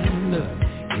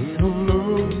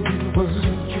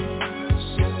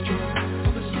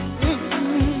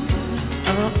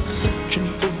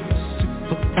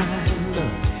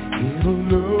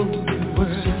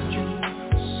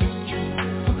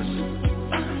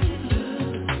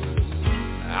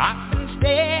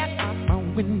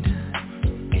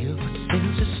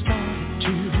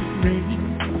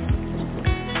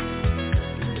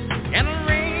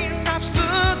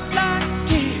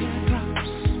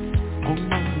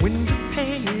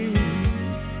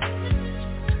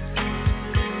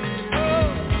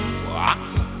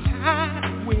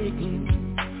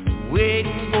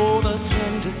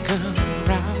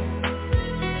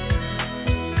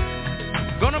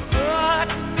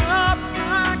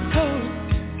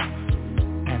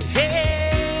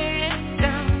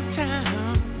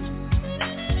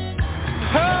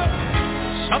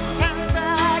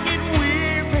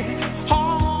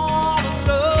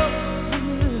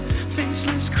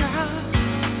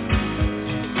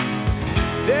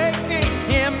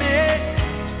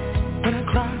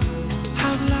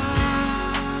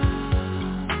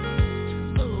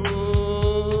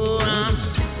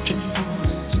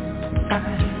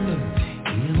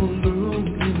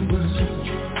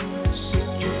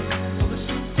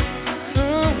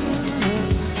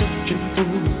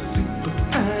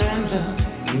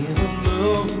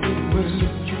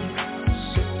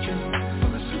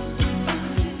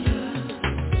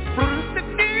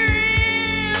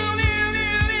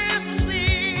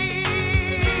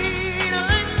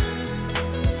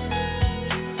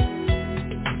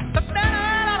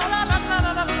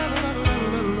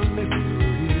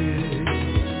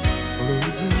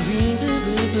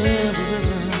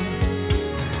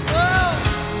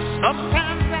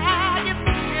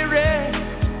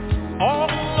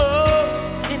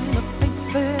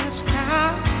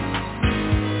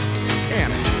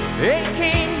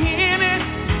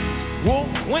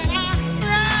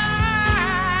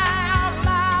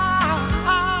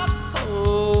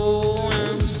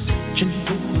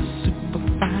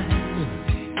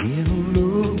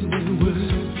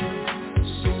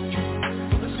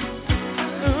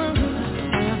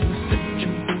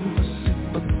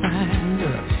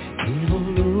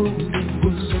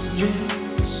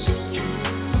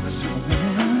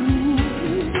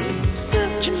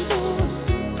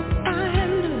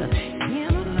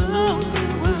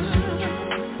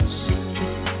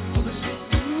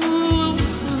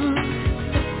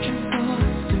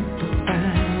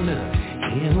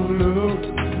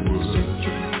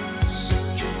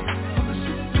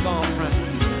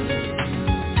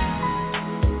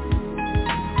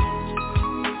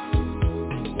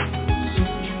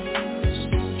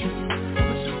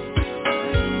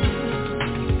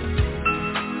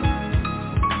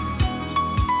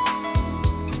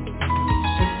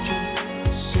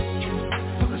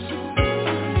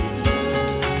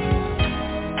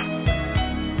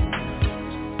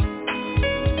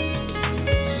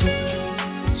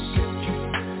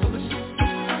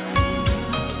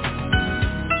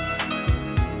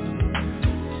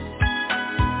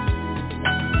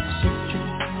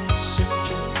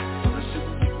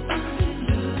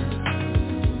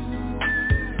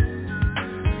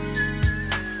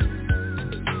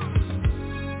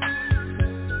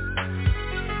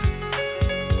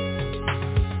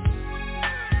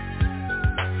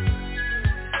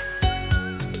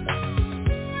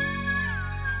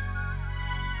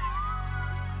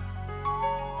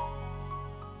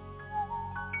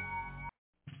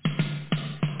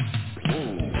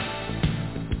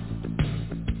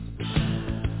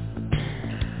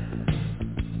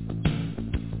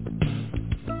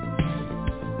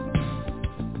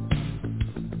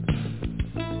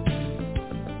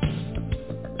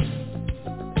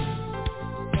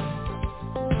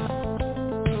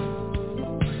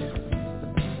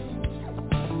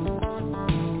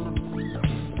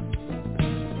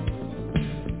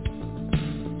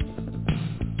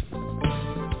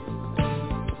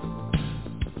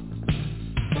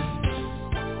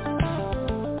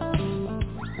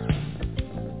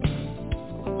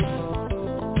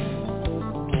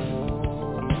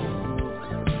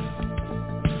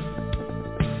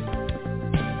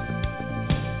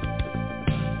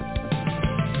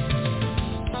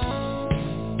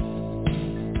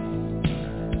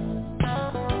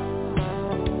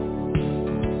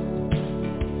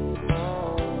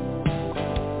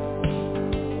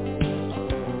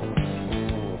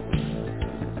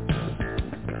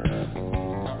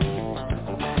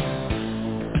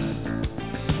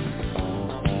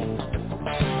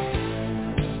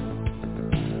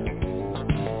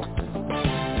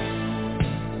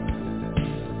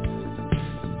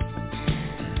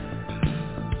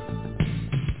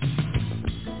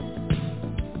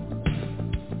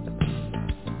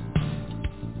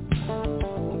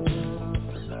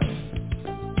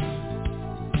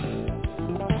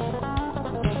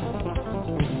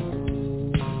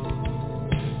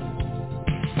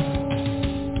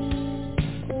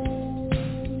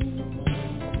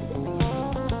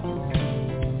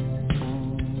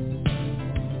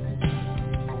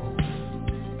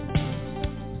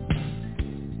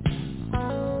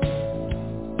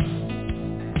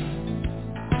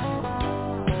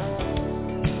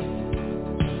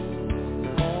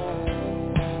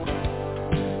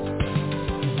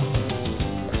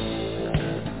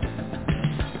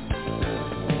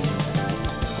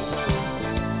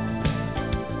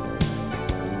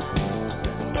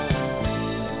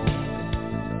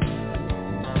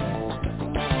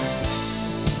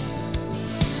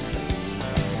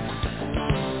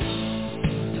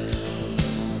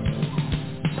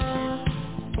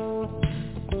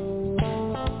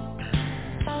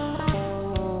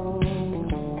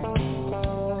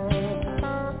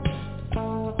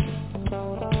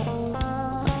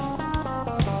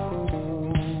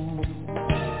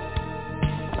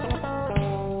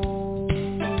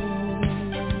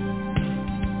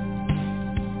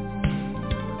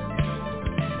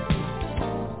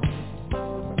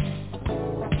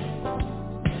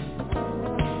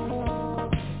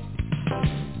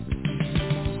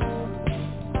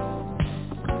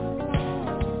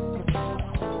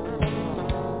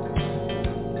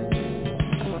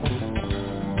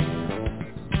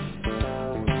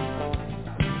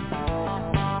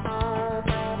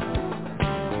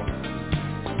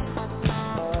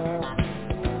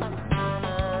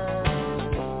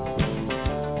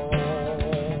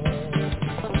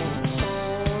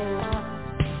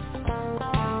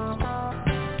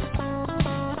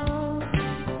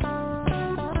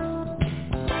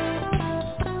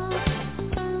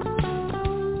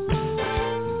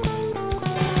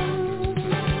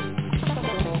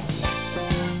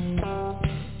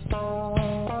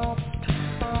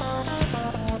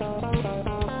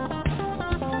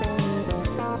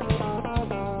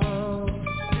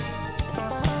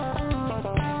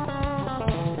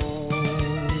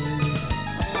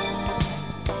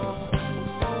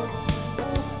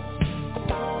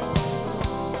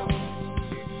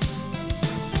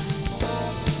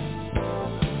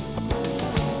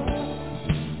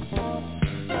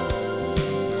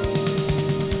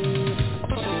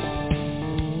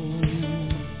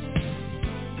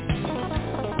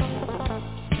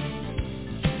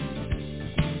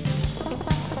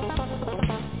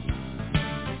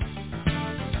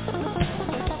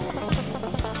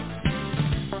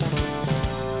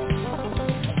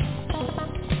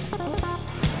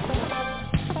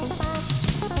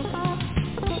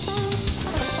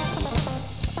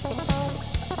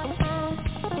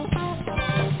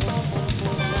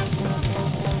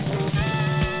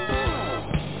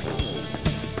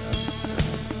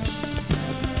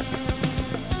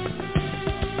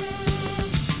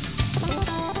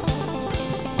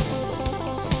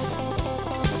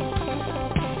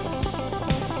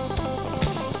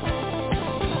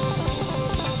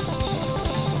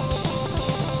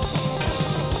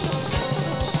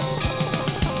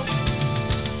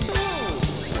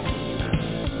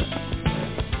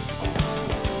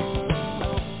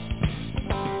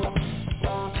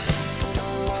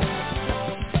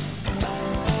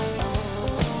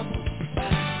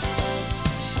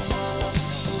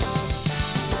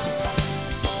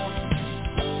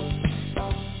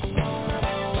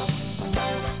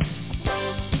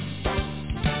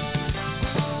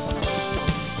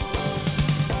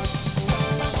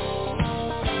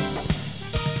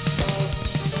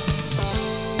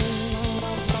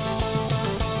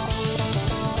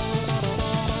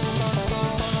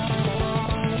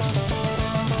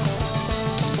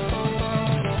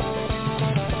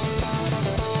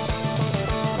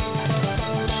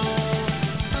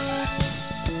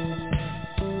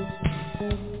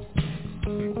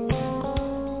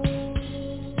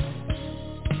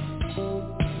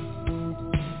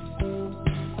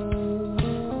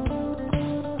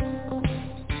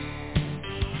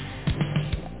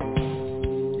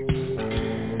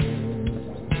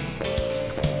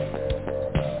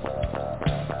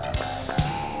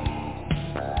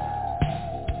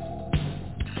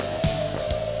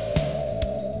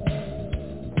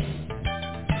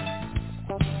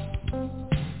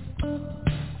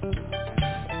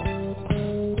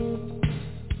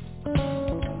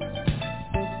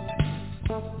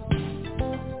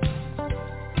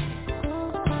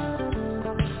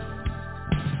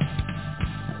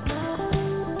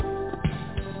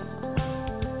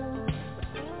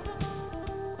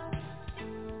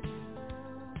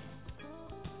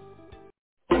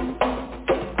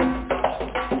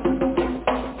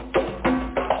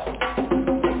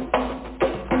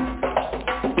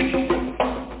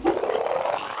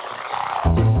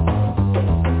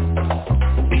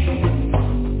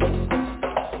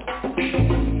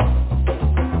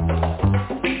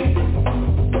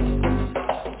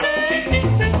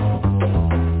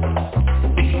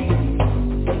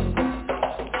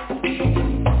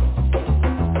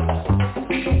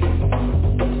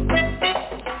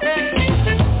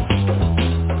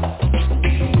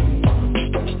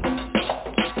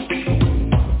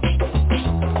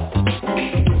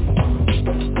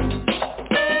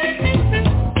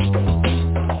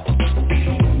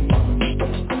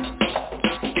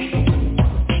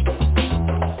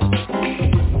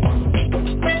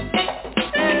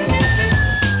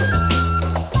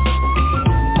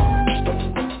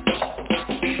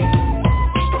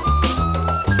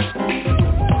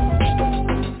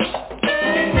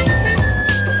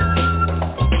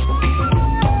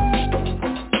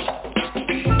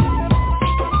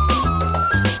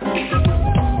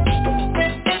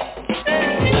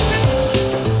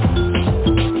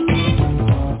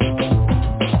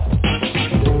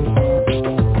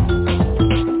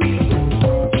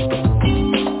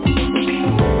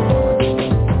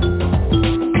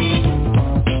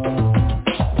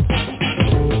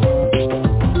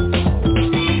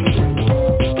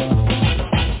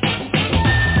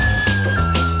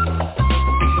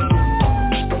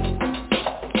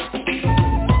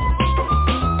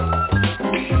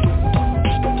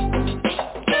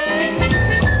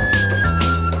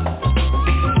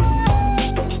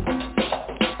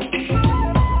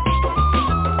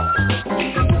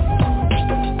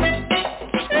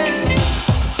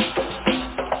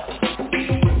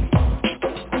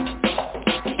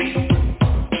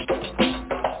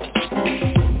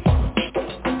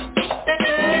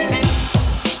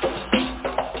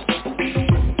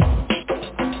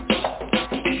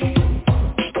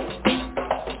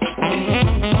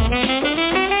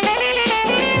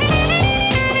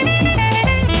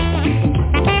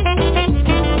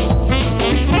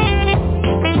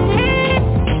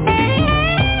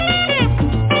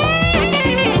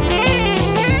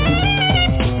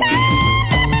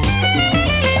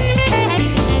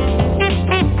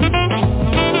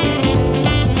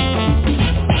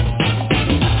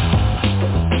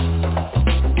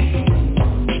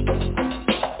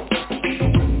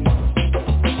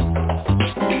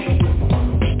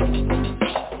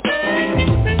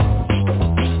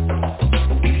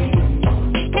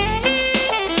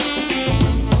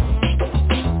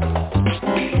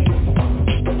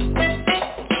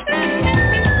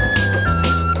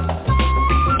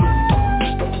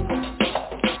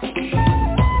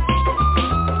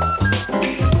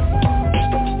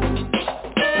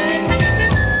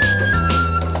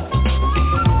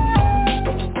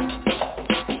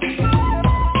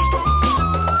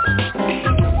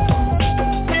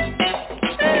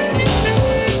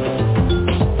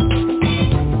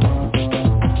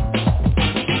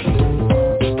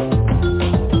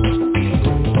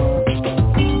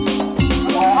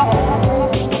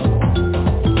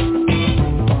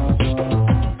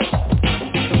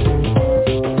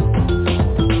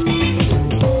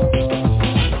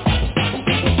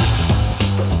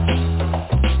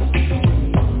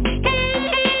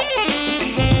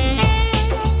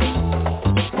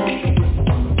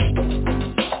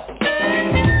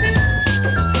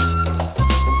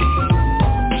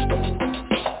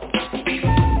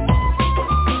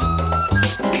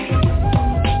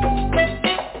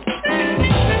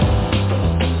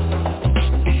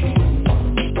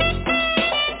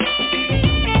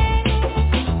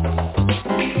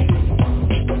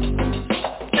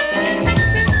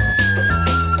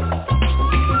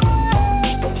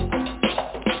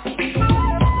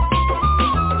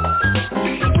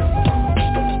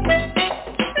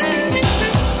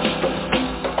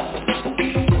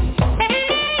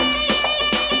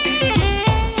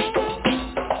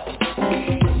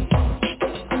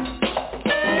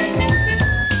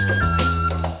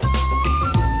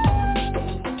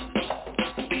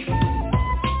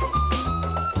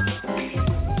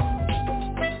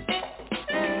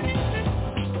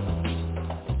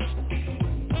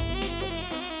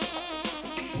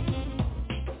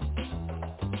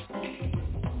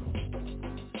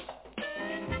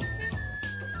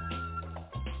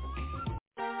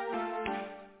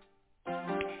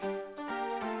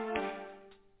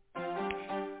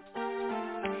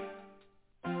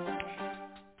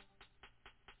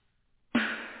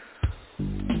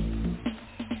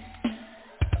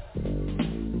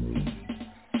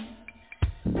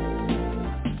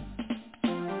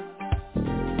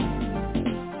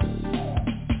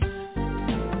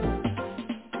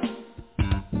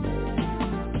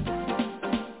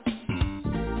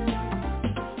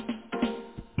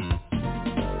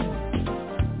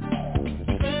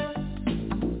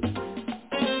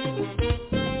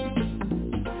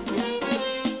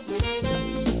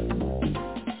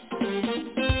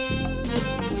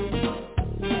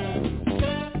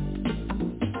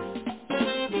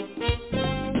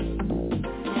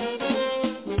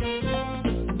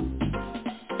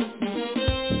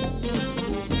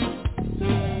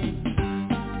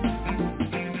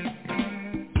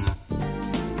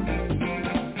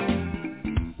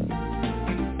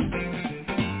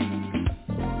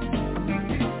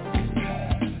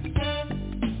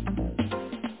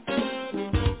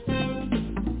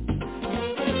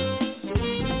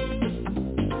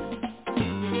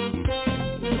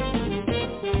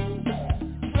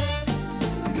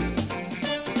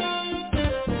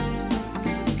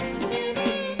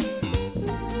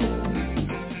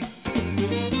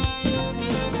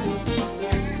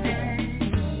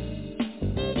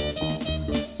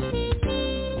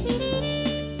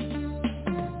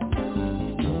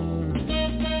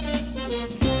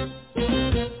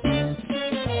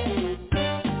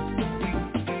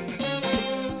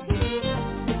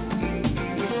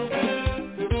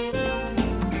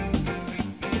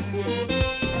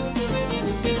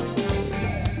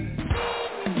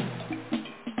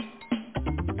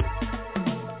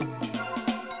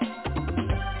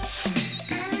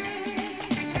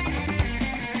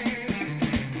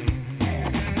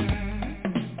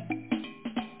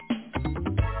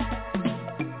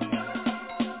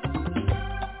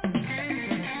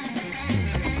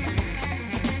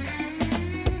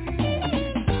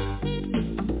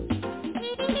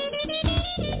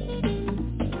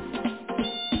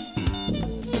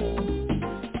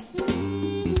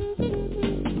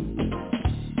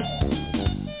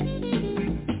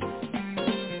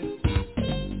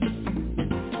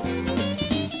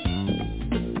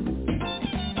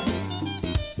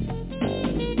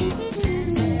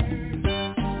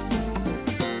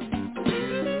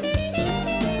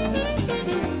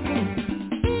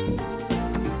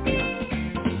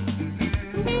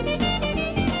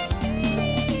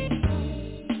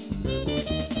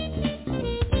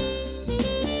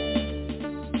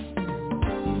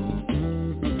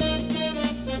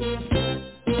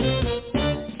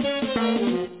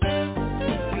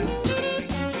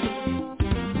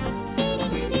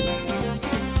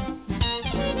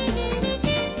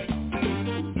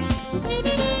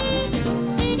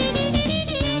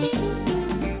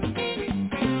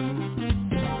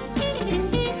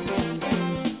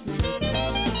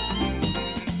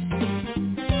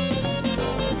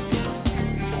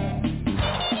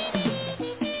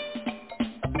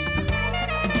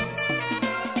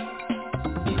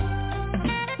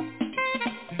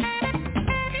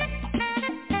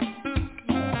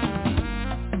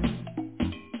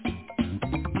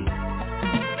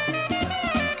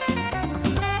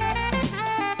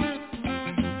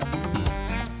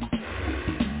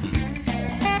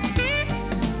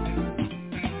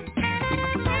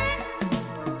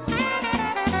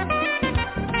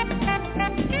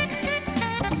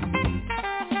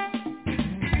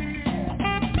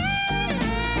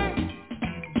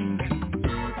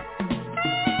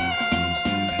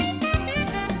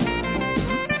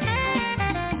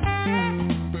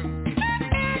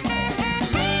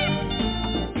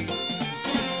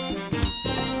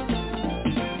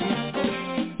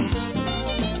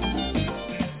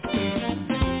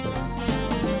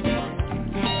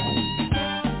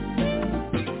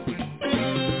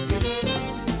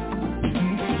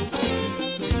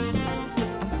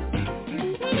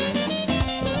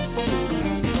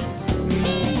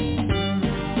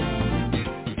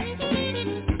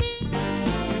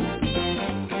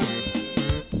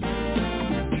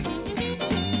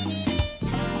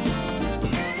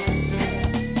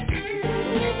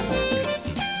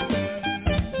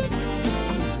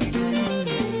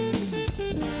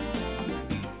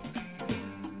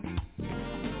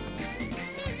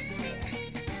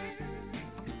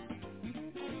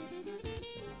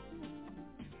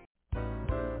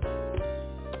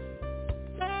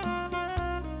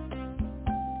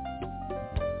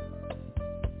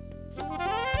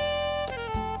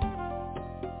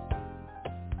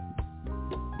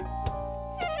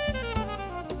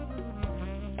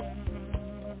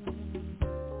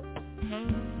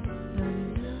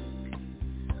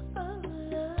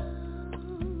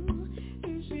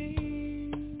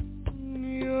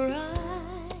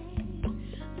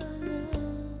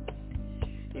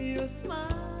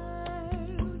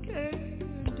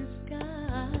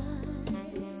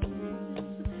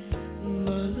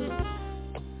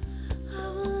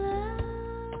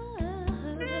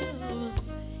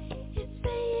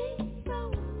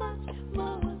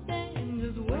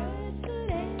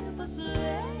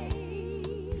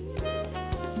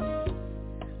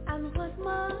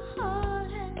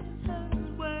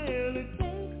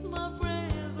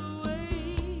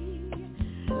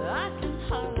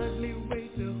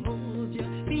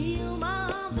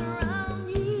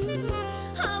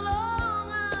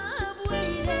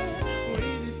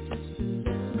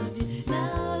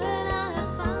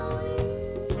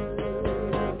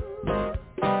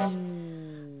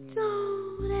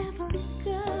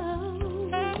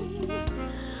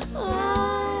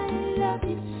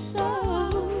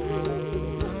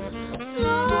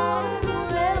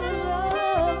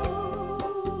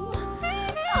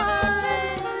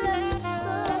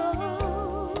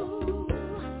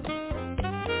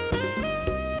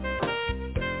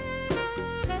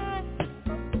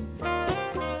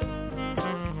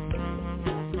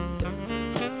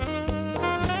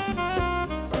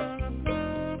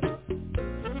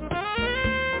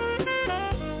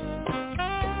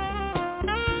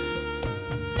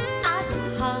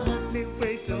hardly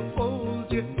wait to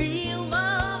hold you, feel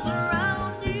my arms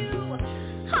around you.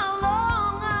 How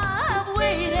long I've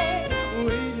waited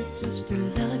just to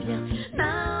love you.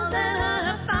 Now that I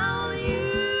have found you,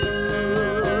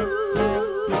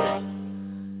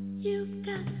 you've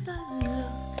got the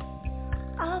look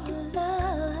of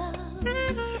love.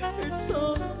 It's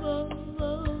all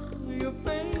over your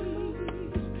face.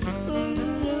 The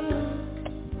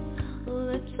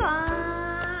look that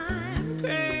time can't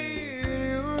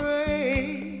erase.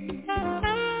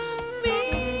 Be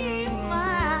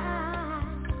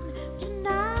mine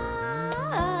tonight.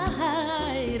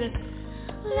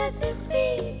 Let this be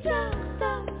just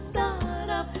the start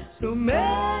of so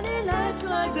many nights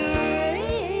like this.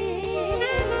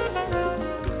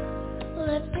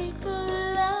 Let's make a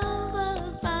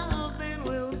lover's vow and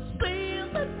we'll sail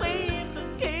the waves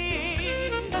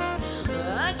again.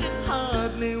 I can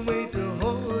hardly wait to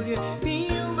hold you,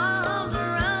 feel my arms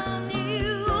around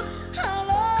you. How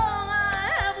long I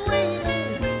have waited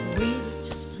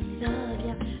just to love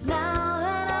you. Now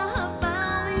that I have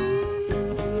found you,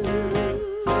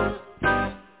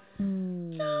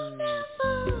 don't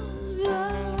ever go,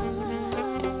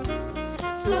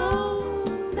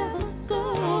 don't ever go.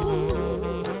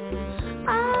 I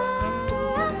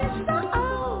love you so,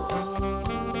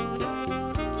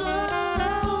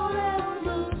 don't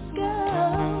ever go.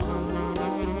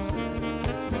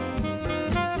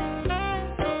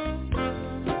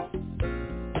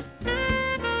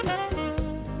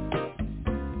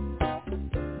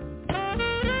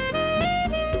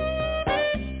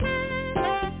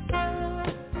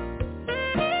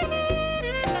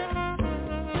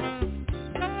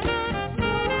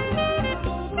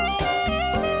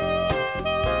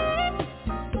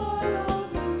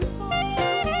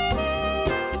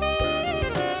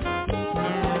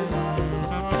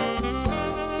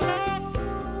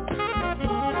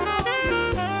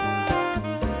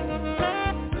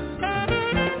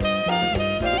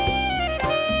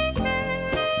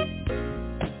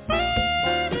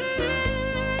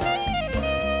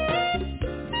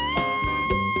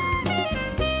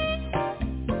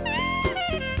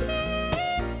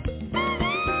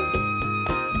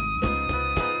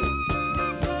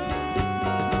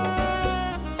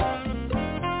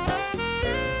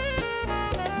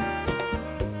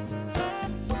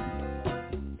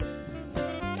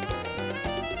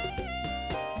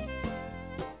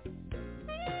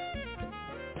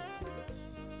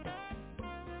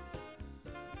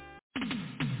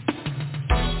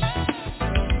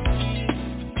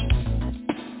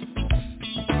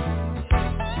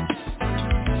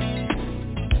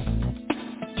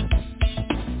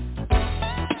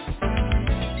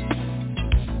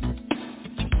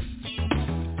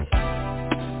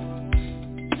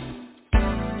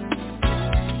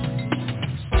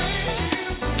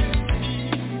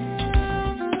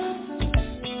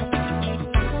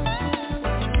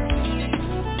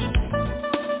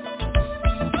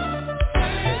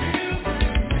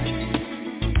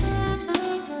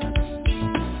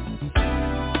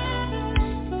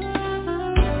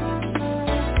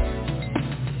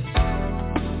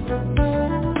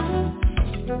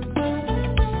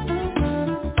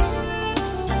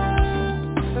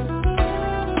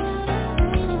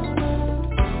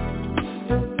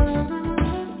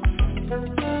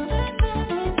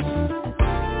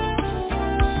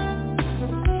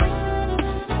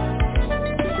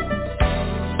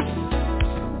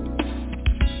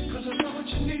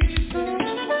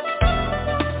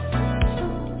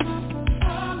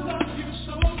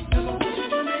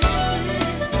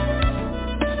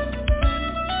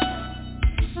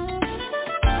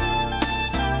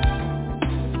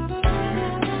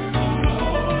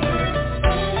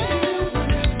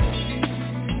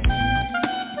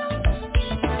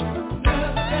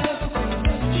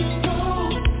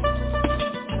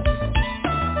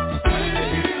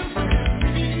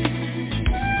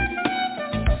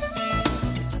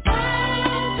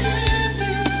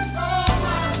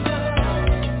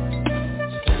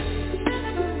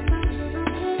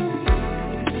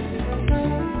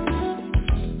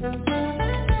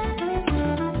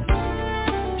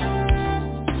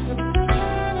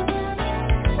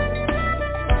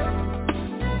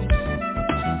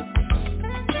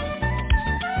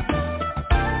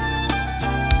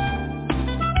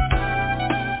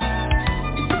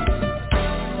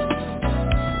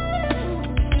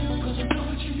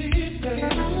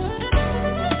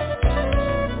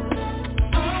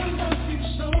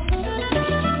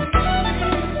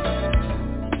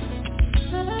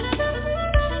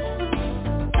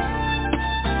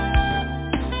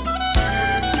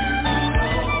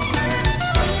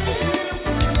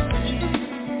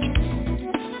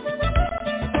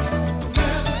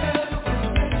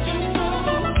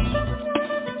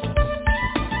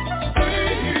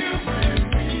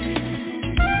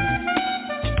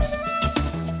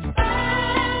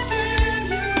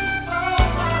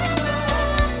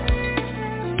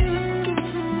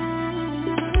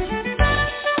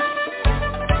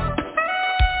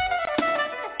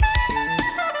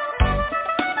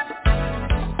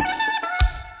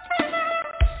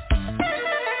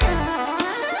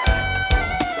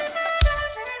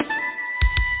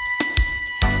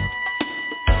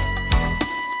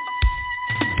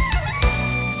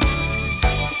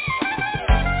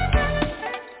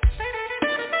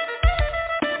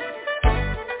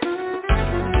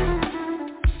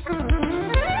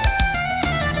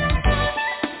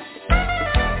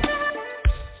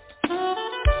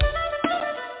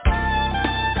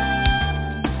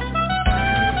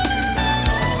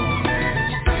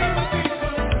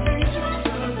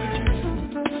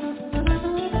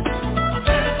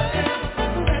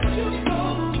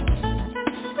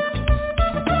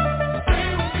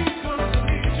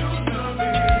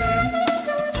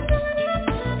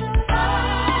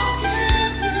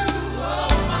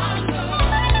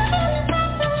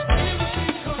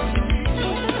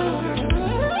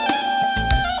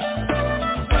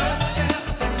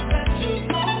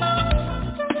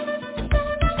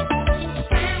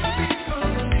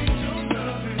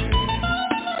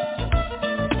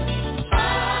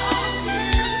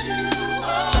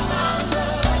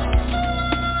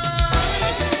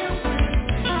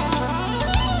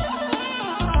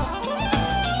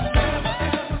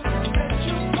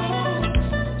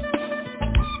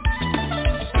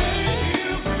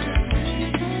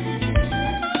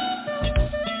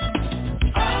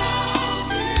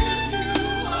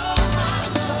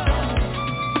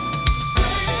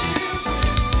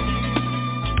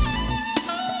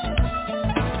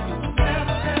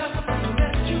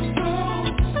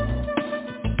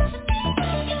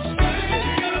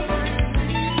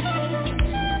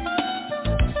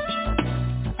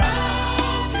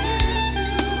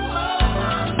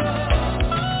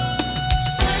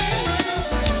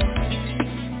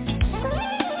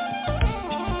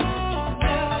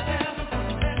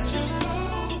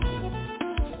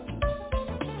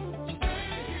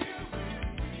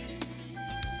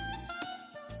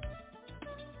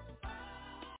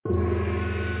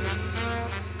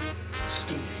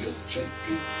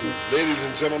 Ladies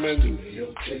and gentlemen,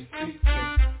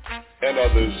 and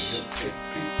others,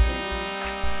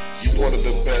 you wanted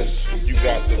the best, you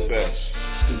got the best.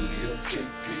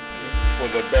 For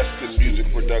the best in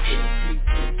music production,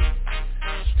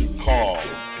 call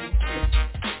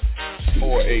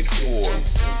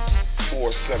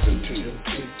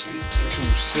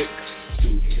 484-472-2600,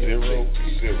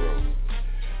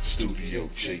 Studio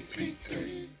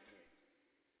JP3.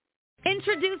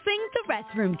 Introducing the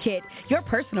Restroom Kit, your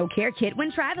personal care kit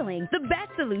when traveling. The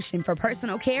best solution for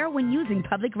personal care when using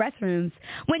public restrooms.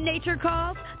 When nature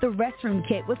calls, the Restroom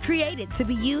Kit was created to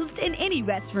be used in any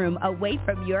restroom away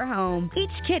from your home. Each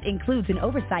kit includes an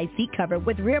oversized seat cover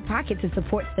with rear pocket to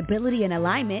support stability and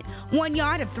alignment, 1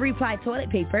 yard of 3-ply toilet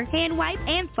paper, hand wipe,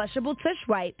 and flushable tush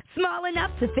wipe. Small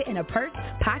enough to fit in a purse,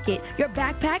 pocket, your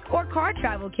backpack, or car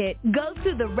travel kit. Go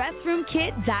to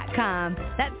therestroomkit.com.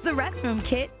 That's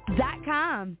therestroomkit.com.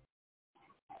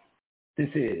 This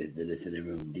is the Listening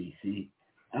Room DC.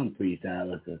 I'm Freestyle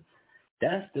Liquor.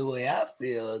 That's the way I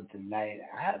feel tonight.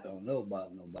 I don't know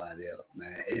about nobody else,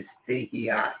 man. It's stinky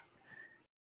hot.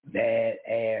 Bad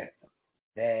air.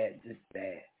 Just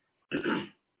bad.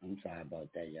 I'm sorry about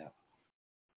that, y'all.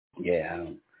 Yeah,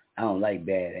 I don't like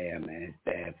bad air, man. It's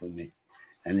bad for me.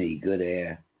 I need good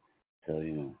air. So,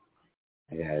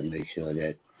 I gotta make sure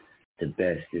that the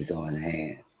best is on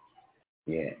hand.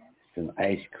 Yeah. Some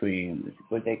ice cream,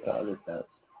 what they call this stuff?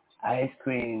 Ice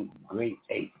cream grape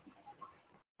 8.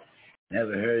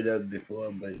 Never heard of it before,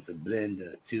 but it's a blend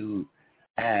of 2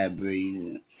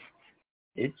 hybrids.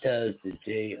 It does the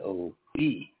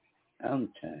J-O-B.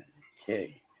 I'm trying to tell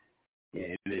you.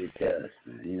 Yeah, it really does,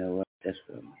 man. You know what? That's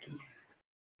what I'm doing.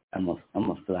 I'm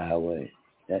gonna fly away.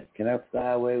 Can I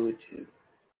fly away with you?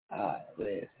 All right,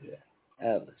 where's that?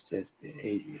 That was just an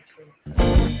idiot.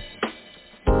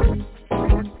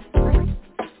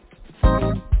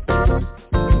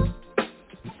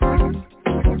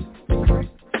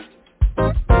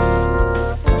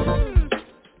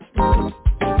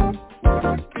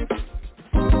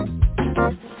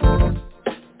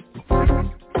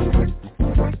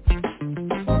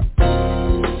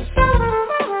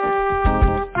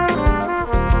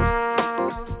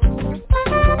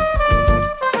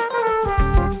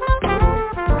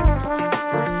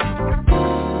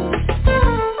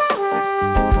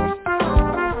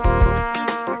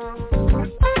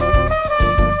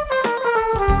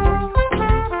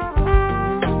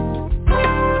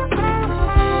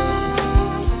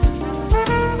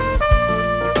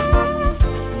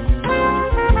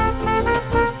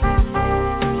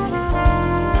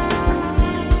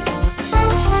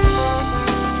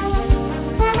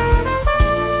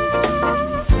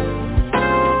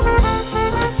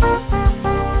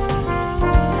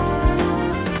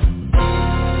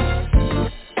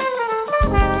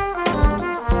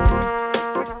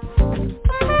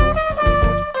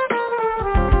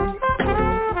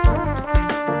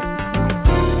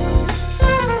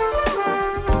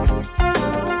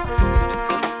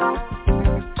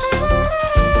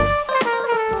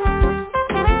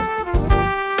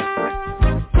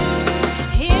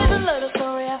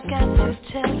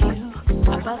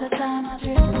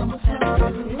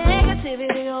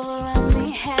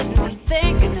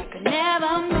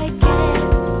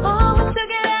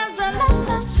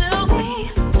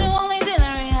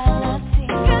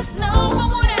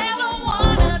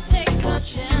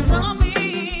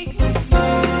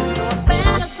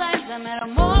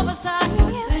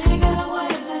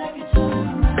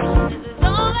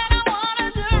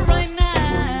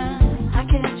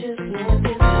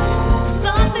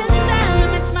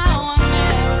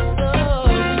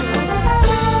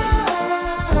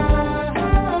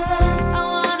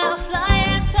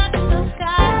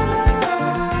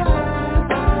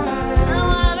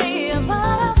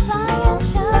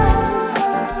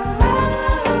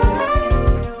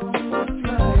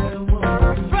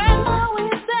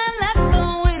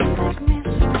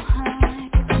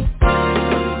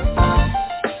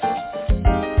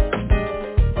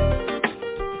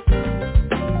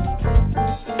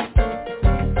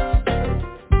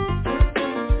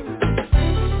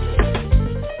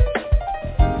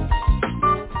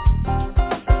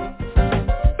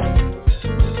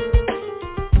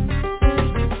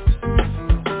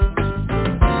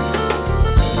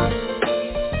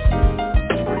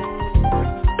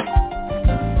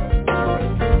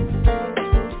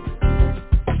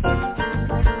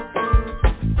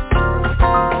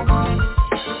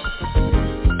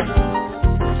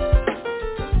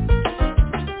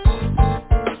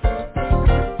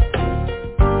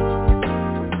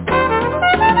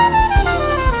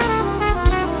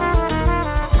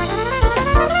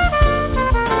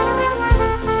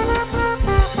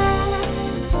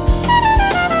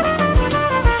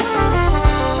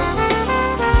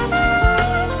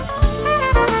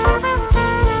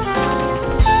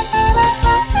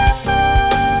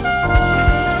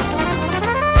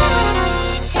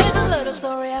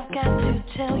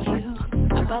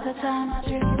 the time I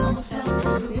drift on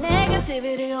myself.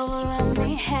 Negativity overran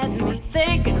me, had me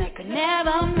thinking I could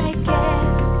never make it.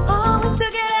 Always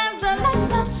took it as a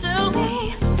lesson to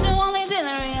me, to only deal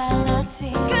in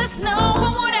reality. 'Cause no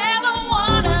one would ever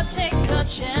wanna take a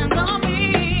chance on me.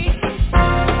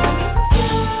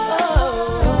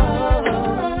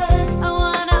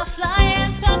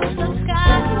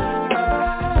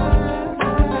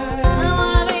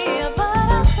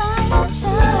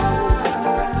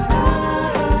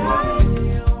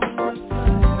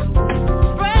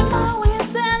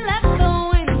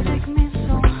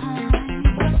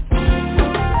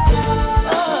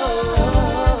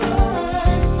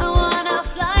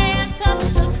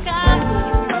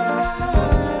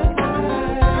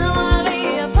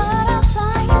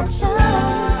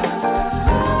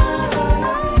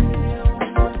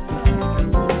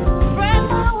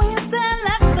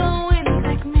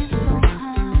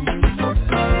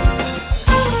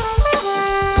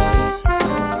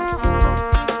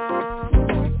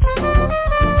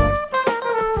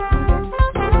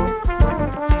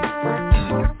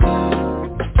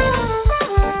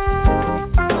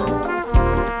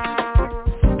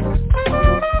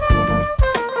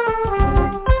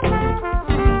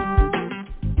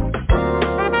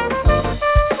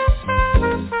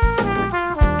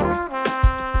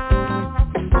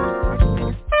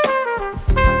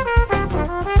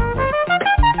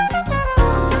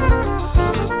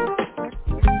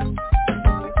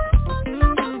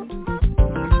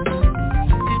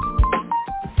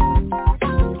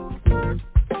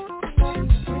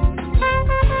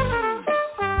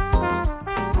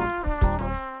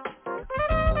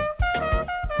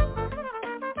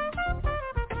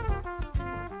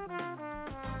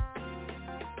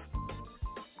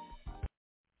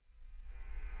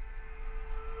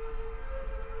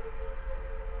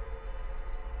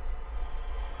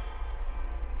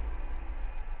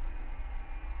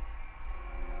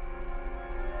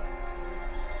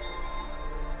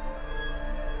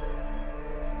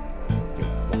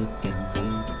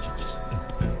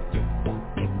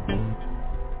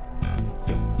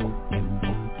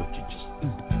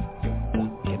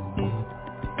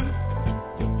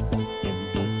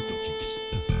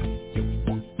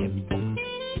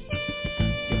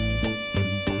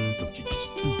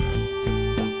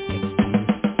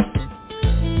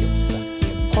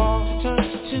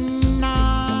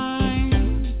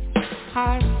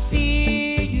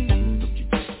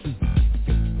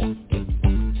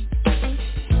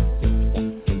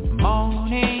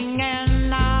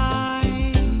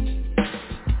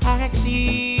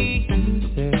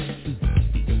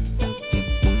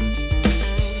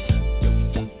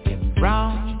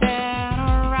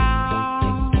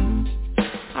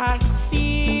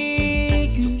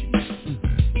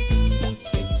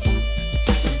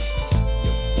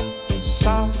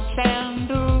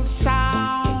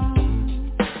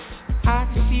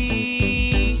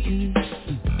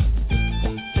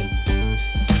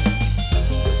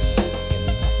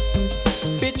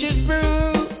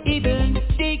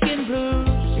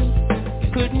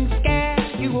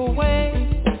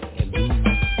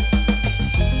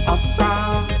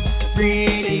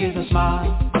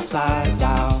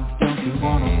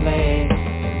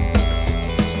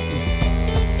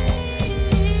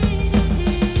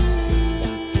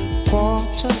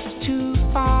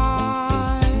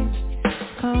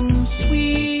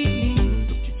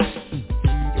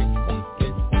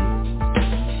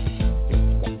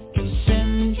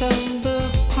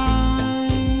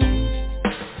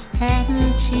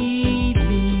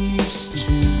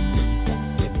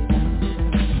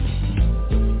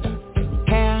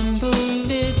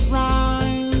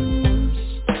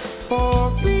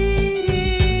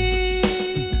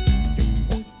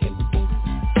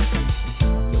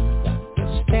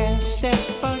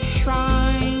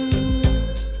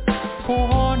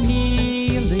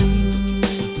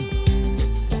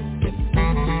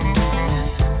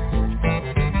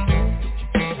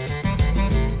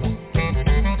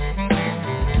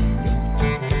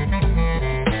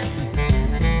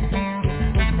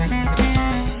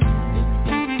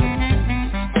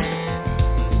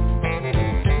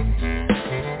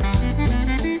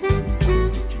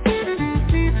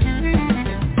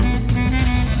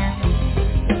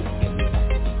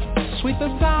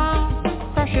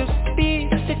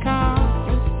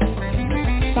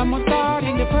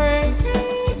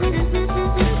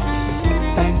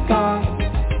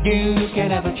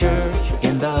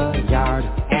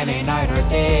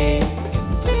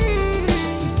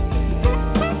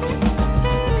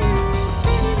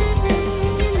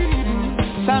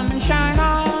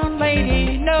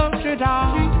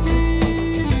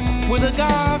 With a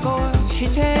gargoyle she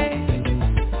takes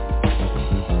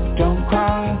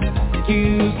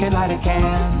You can light a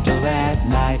candle at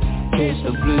night, kiss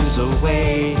the blues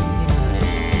away.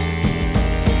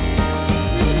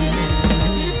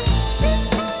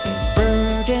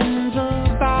 Burdens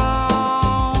abound,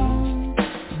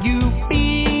 you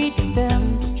feed them.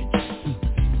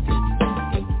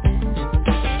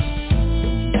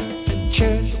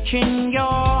 Church in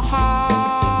your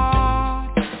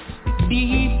heart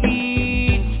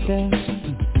defeats them.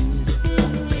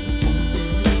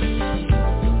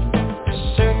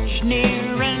 Search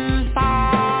near and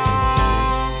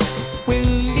far will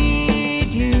lead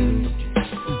you.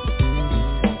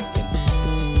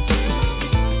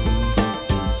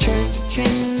 Church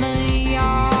in the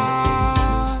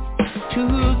yard to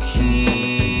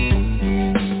keep you.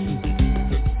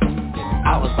 I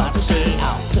was about to say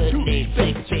out today,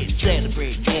 fake a face,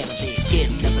 celebrate, celebrate,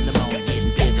 getting up in the morning,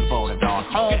 getting busy for the dawn.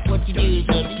 All what you do is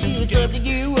up to you, it's up to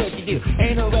you what you do.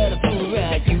 Ain't no better fool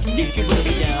right, you can get your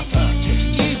booty down. You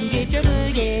can get your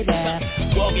booty down.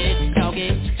 Walk it, talk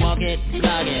it, walk it,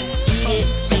 blog it. Eat it,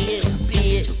 see it, be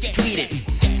it, tweet it.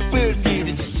 We'll give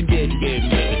it some good, good,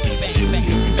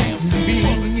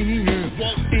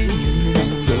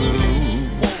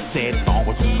 said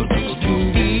forward to the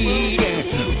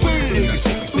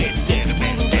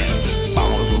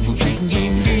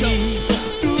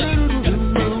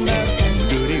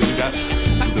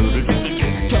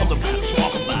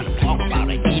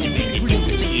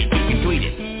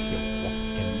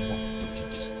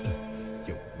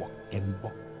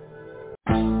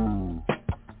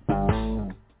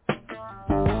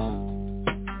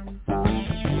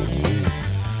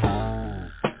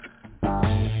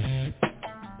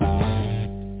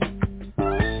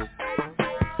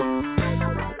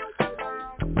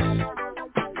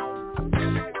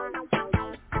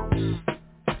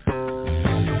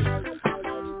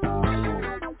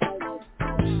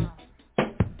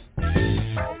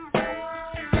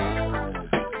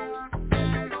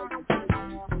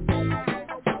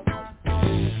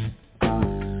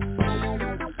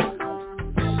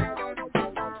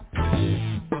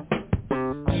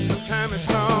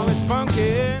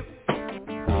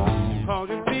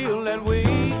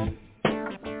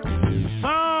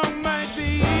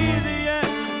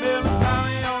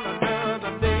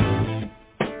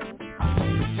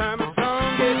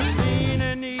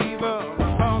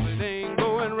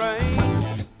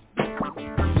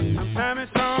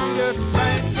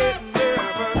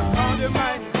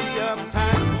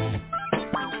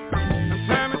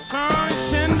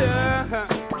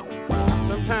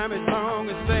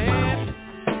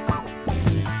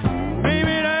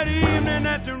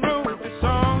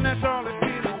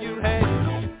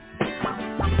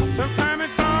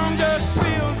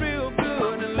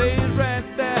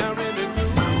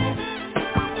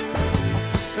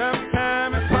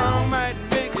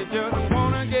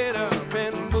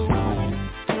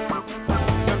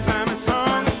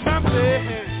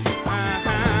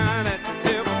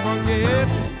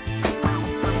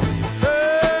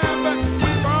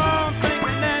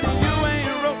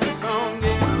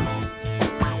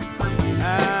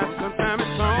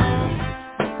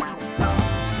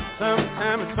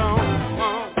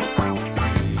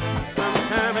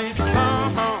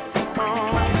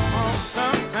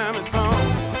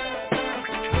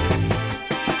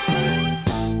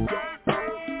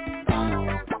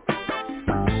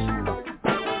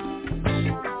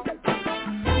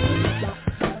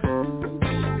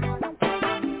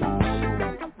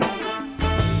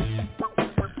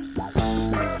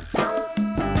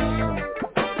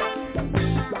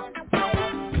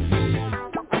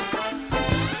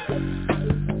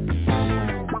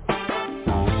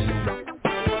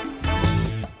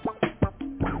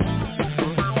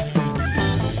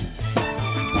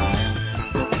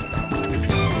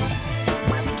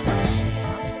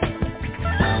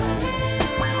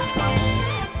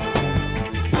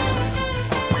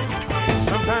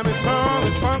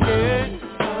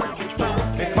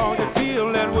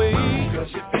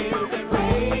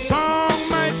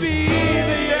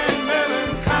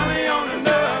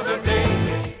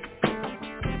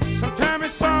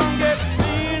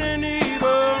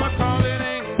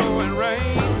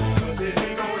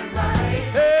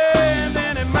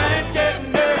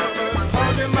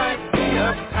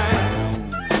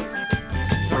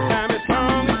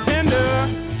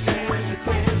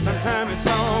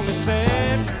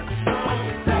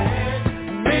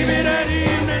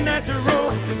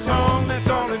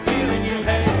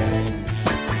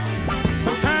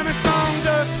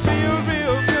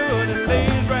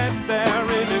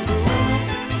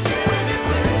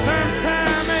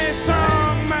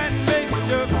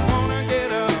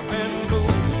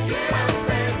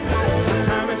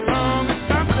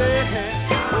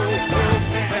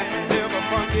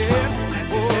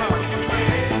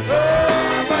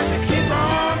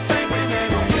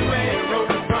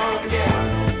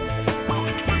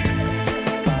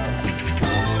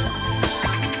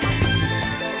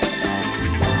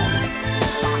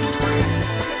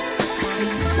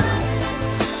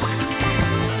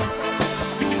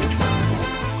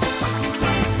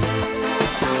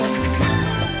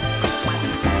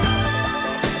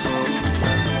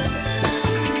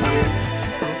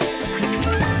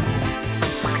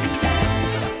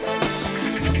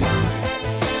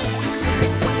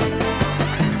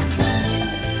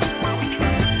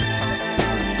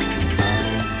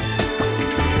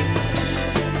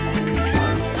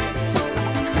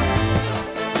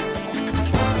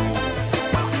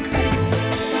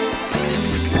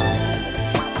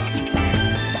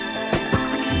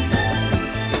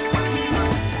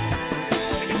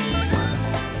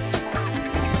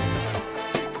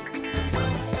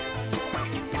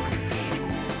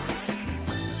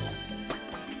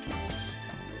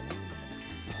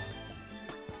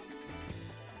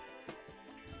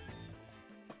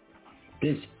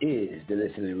This is the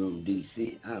Listening Room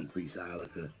DC. I'm Priest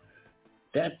Ilika.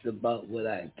 That's about what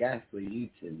I got for you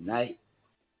tonight.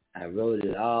 I wrote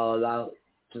it all out,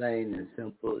 plain and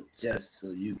simple, just so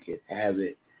you could have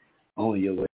it on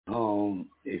your way home.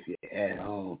 If you're at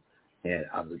home, you had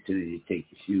opportunity to take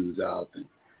your shoes off and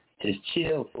just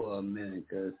chill for a minute,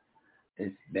 because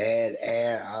it's bad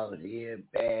air out here,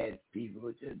 bad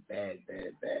people, just bad.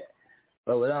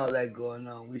 But with all that going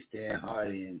on, we staying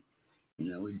hardy and,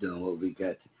 we're doing what we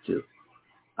got to do.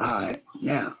 All right,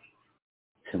 now,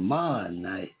 tomorrow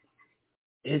night,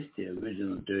 it's the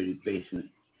original Dirty Basement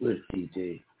with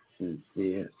DJ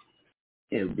Sincere.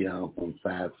 It'll be on from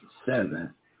 5 to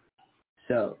 7.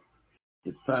 So,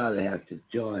 you probably have to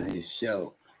join his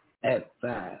show at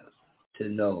 5 to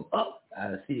know. Oh,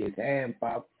 I see his hand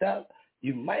popped up.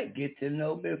 You might get to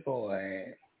know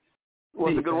beforehand.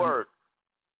 What's a good word?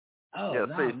 Oh, yeah,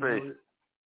 no, peace.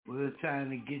 We're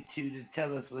trying to get you to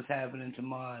tell us what's happening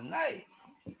tomorrow night.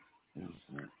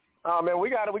 Oh man, we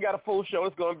got a full show.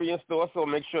 It's going to be in store, so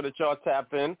make sure that y'all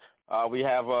tap in. We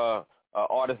have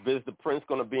artist Biz the Prince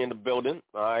going to be in the building.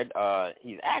 All right,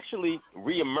 he's actually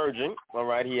reemerging. All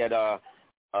right, he had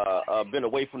been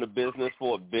away from the business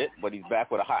for a bit, but he's back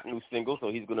with a hot new single,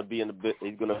 so he's going to be in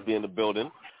the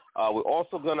building. We're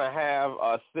also going to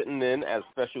have sitting in as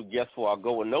special guests for our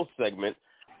Go and No segment,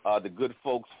 the good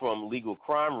folks from Legal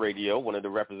Crime Radio, one of the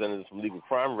representatives from Legal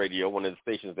Crime Radio, one of the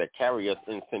stations that carry us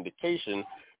in syndication,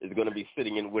 is going to be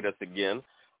sitting in with us again.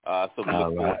 So we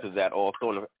look forward to that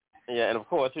also. And of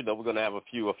course, we're going to have a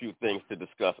few things to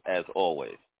discuss as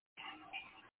always.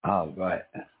 All right.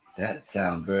 That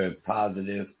sounds very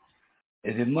positive.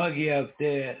 Is it muggy up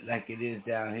there like it is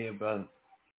down here, brother?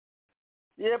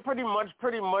 Yeah, pretty much.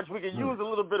 We could use a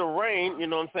little bit of rain, you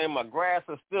know what I'm saying? My grass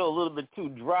is still a little bit too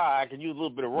dry. I could use a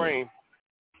little bit of rain.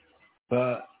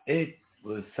 But it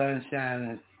was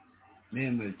sunshine. Me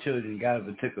and my children got up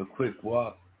and took a quick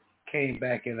walk. Came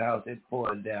back in the house. It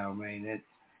poured down raining.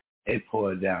 It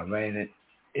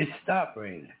stopped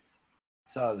raining.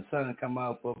 Saw the sun come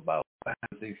out for about 5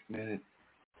 or 6 minutes.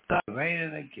 Stopped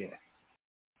raining again.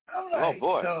 I'm like, oh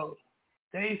boy. So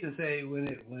they used to say when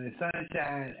it's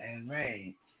sunshine and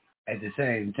rain at the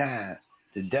same time,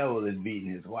 the devil is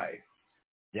beating his wife.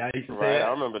 Y'all used to say that? I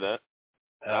remember that.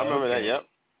 I remember that, yep.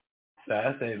 So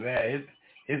I say, man,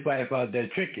 his wife out there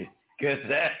tricking. Because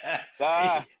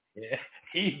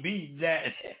he beat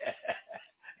that.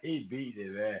 He beat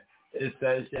it, man. It's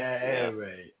sunshine and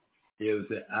rain. He was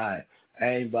saying, all right, I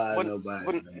ain't buying nobody,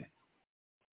 man.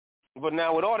 But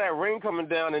now with all that rain coming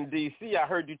down in D.C., I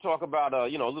heard you talk about, a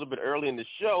little bit early in the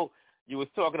show, you was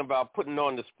talking about putting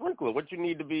on the sprinkler. What you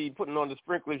need to be putting on the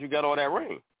sprinkler if you got all that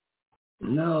rain?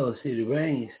 No, see, the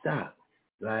rain stopped,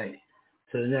 right?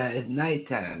 So now it's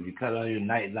nighttime. You cut on your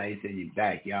night lights in your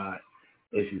backyard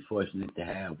if you're fortunate to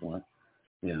have one.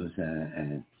 You know what I'm saying?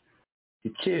 And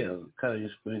you chill, cut on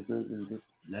your sprinklers and just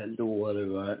let the water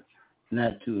run.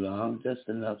 Not too long, just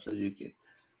enough so you can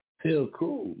feel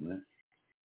cool, man.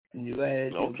 And you're right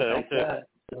at your backyard.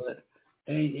 So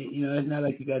it's not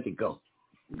like you got to go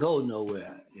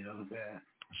nowhere. You know what I'm saying?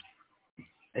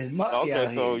 It's muggy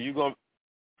out so here.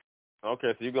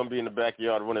 so you're gonna be in the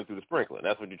backyard running through the sprinkler.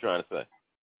 That's what you're trying to say.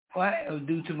 Well, I ain't gonna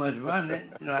do too much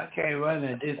running. I can't run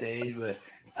at this age, but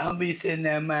I'll be sitting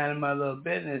there minding my little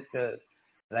business because,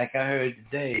 like I heard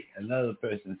today, another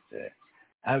person said,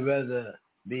 I'd rather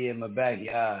be in my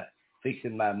backyard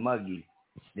fixing my muggy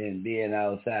than being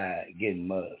outside getting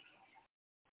mugged.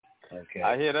 Okay.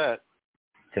 I hear that.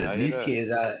 Because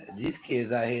these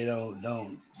kids out here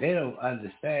don't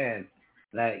understand.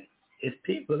 Like, it's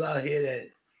people out here that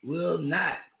will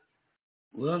not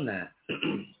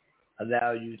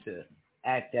allow you to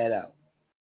act that out.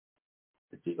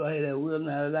 The people out here that will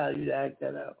not allow you to act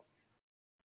that out.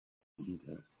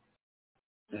 Okay.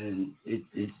 And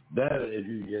it's better if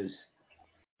you just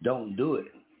don't do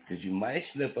it, because you might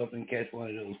slip up and catch one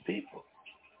of those people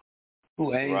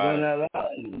who ain't gonna allow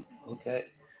you. Okay.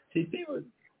 See,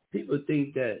 people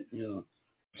think that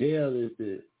jail is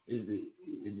the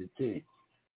thing.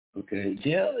 Okay,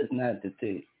 jail is not the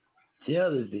thing.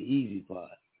 Jail is the easy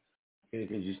part. Okay,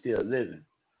 because you're still living.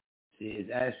 See,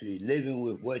 it's actually living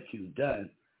with what you've done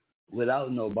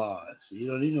without no bars. You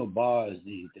don't need no bars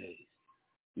these days.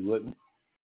 You with me?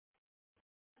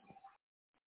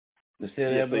 So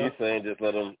you're saying just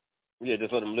let them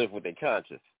live with their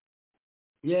conscience.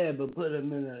 Yeah, but put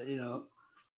them in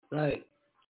like,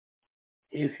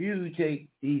 if you take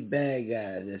these bad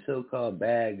guys, the so-called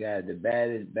bad guys, the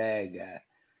baddest bad guy,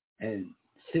 and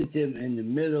sit them in the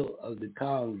middle of the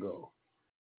Congo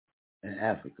in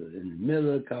Africa, in the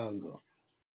middle of Congo,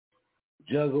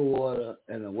 jug of water,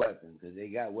 and a weapon, because they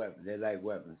got weapons. They like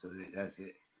weapons, so that's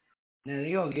it. Now,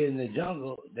 they going to get in the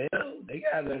jungle. They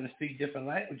got to learn to speak different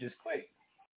languages quick.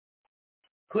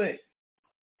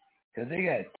 Because they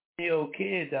got 10-year-old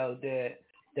kids out there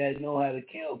that know how to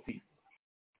kill people.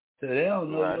 So they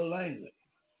don't know your language.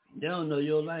 They don't know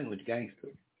your language, gangster.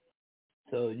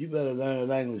 So you better learn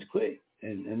the language quick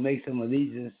and make some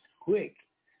allegiance quick.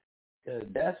 Because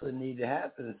that's what needs to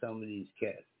happen to some of these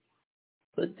cats.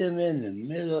 Put them in the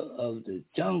middle of the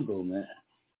jungle, man.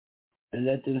 And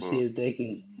let them see if they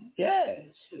can,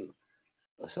 shoot.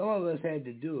 Some of us had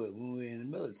to do it when we were in the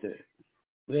military.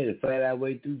 We had to fight our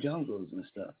way through jungles and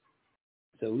stuff.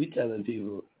 So we telling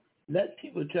people, let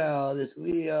people try all this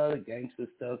all the gangster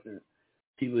stuff and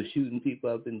people shooting people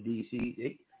up in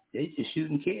D.C. They just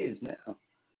shooting kids now.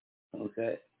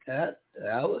 Okay?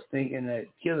 I was thinking that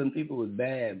killing people was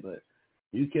bad, but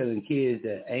you killing kids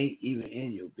that ain't even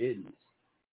in your business.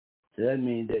 So that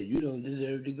means that you don't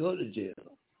deserve to go to jail.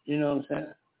 You know what I'm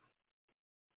saying?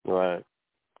 Right.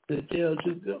 The jail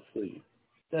too good for you.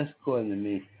 That's according to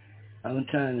me. I'm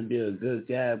trying to be a good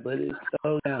guy, but it's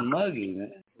so damn muggy,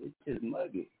 man. It's just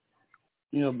muggy.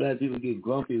 You know, black people get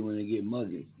grumpy when they get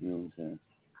muggy. You know what I'm saying?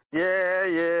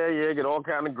 Yeah. Get all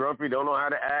kind of grumpy. Don't know how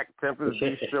to act. Tempers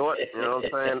be short. You know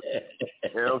what I'm saying?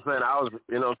 You know what I'm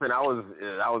saying?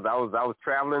 I was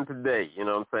traveling today. You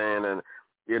know what I'm saying? And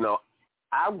you know,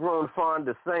 I've grown fond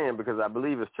of saying, because I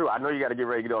believe it's true. I know you got to get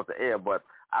ready to get off the air, but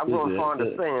I've grown fond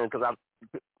of saying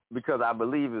because I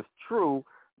believe it's true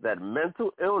that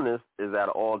mental illness is at an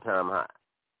all-time high.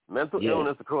 Mental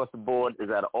illness across the board is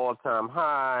at an all-time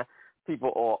high. People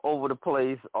all over the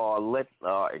place are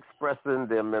expressing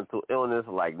their mental illness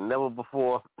like never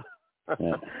before.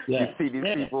 You see these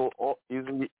people.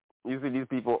 You see these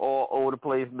people all over the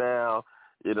place now.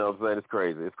 You know what I'm saying? It's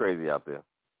crazy. It's crazy out there.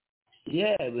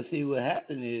 Yeah, but see what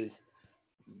happened is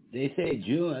they say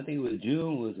June. I think it was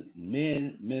June was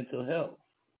Men Mental Health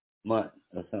Month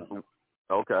or something.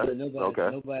 Okay. But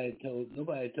nobody told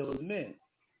the men.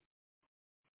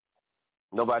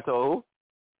 Nobody told who?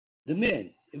 The men.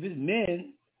 If it's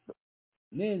men's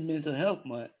mental health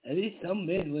month, at least some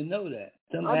men would know that.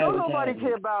 Don't nobody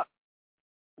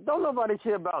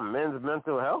care about men's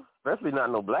mental health, especially not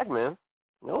no black men.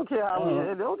 They don't care how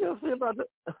they don't give a shit about that.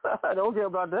 I don't care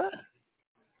about that.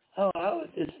 Oh, I was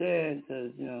just saying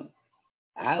because, you know,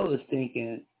 I was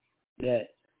thinking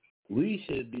that we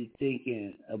should be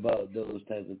thinking about those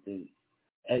type of things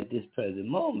at this present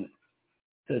moment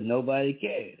because nobody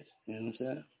cares. You know what I'm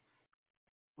saying?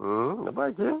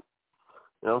 Nobody cares.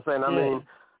 You know what I'm saying?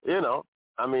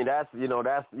 I mean,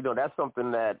 that's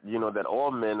something that, that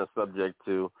all men are subject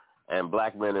to, and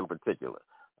black men in particular.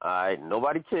 All right,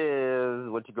 nobody cares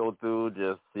what you go through.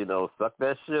 Just, suck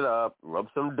that shit up, rub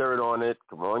some dirt on it.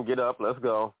 Come on, get up, let's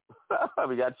go.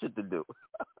 We got shit to do.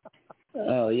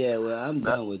 Oh, yeah, well, I'm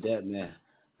done with that, man.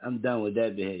 I'm done with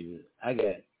that behavior. I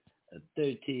got a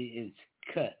 13-inch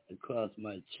cut across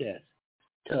my chest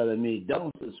telling me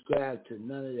don't subscribe to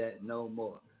none of that no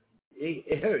more.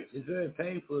 It hurts. It's very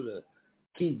painful to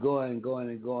keep going,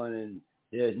 and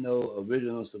there's no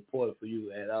original support for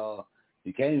you at all.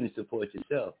 You can't even support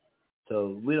yourself.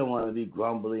 So we don't want to be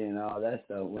grumbly and all that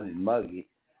stuff when it's muggy.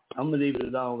 I'm going to leave it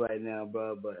alone right now,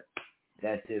 bro, but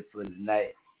that's it for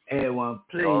tonight. Everyone,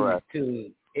 please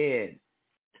tune in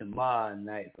tomorrow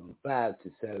night from 5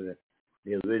 to 7,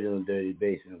 the original Dirty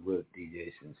Basement with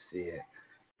DJ Sincere.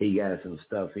 He got some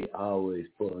stuff he always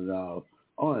pulling off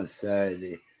on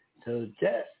Saturday. So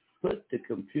just put the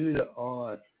computer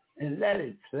on and let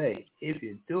it play. If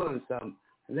you're doing something,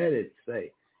 let it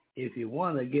play. If you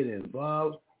want to get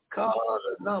involved, call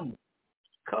the number.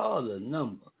 Call the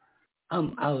number.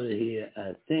 I'm out of here.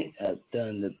 I think I've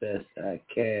done the best I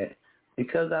can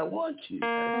because I want you.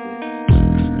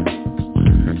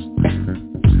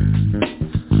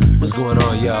 What's going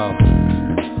on, y'all?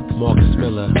 Marcus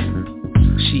Miller,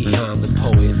 Sheehan the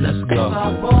poet. Let's go.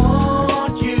 I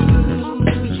want you,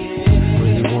 yeah.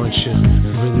 Really want you.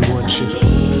 Really want you.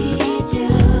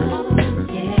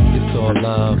 It's all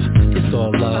love. It's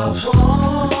all love. I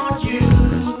want you,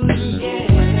 yeah.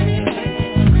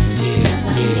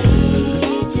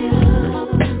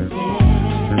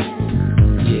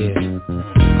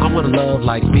 I want to love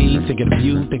like me, thinking of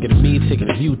you, thinking of me, thinking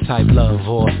of you type love.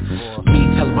 Or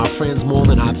me telling my friends more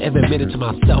than I've ever admitted to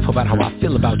myself about how I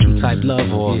feel about you type love.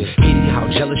 Or hating how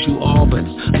jealous you are, but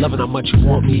loving how much you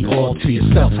want me all to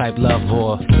yourself type love.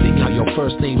 Or seeing how your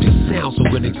first name just sounds sound so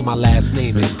good into my last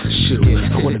name and shoot.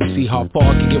 I wanted to see how far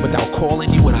I could get without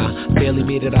calling you, and I barely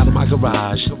made it out of my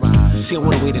garage. See, I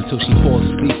wanna wait until she falls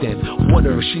asleep, then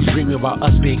wonder if she's dreaming about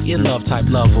us being in love type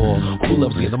love, or who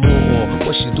loves me the more, or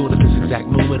what she's doing at this exact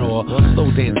moment, or slow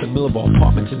dance in the middle of our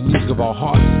apartment to the music of our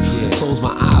hearts. Close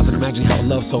my eyes and imagine how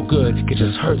love so good could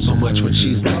just hurt so much when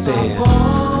she's not there. I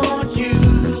want you,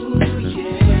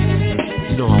 yeah.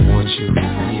 You know I want you,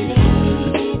 yeah.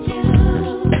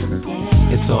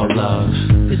 It's all love,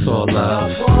 it's all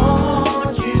love. I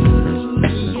want you,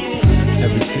 yeah.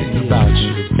 Everything about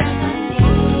you.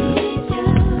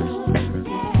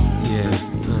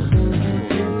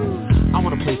 I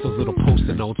wanna place those little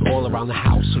post-it notes all around the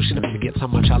house so she never forgets how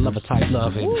much I love her type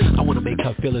love. And I wanna make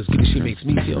her feel as good as she makes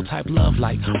me feel type love,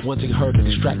 like wanting her to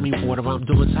distract me from whatever I'm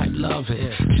doing type love.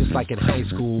 And just like in high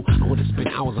school, I wanna spend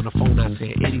hours on the phone not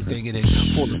saying anything, and then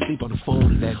fall asleep on the phone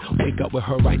and then wake up with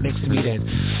her right next to me, then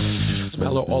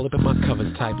smell her all up in my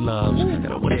covers type love. And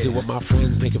I wanna deal with my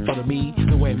friends making fun of me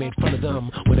the way I made fun of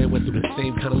them when they went through the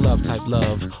same kind of love type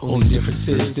love. Only difference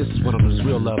is this is one of those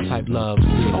real love type love.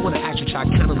 I wanna actually try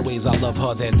counting the ways I love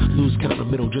her, then lose count in the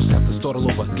middle, just have to start all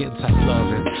over again type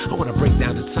love. And I wanna break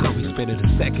down the time we spend in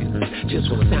a second, just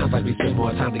when it sounds like we spend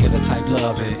more time together type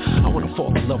love. And I wanna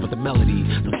fall in love with the melody,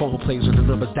 the phone plays when the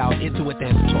numbers dial into it,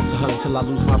 then talk to her until I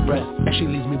lose my breath. She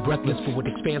leaves me breathless, for with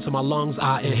the expanse of my lungs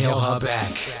I inhale her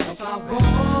back. I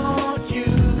want you,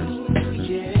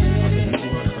 yeah.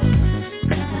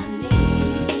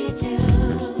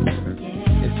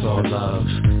 It's all love,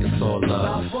 it's all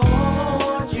love. I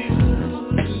want you,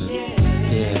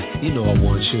 yeah. Yeah, you know I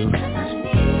want you.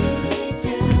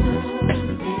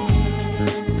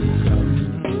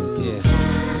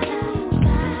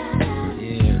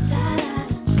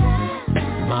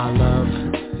 My love,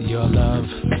 your love,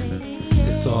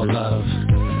 it's all love.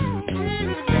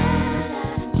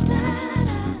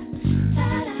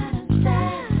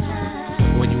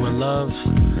 When you in love,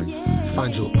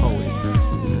 find you a poet.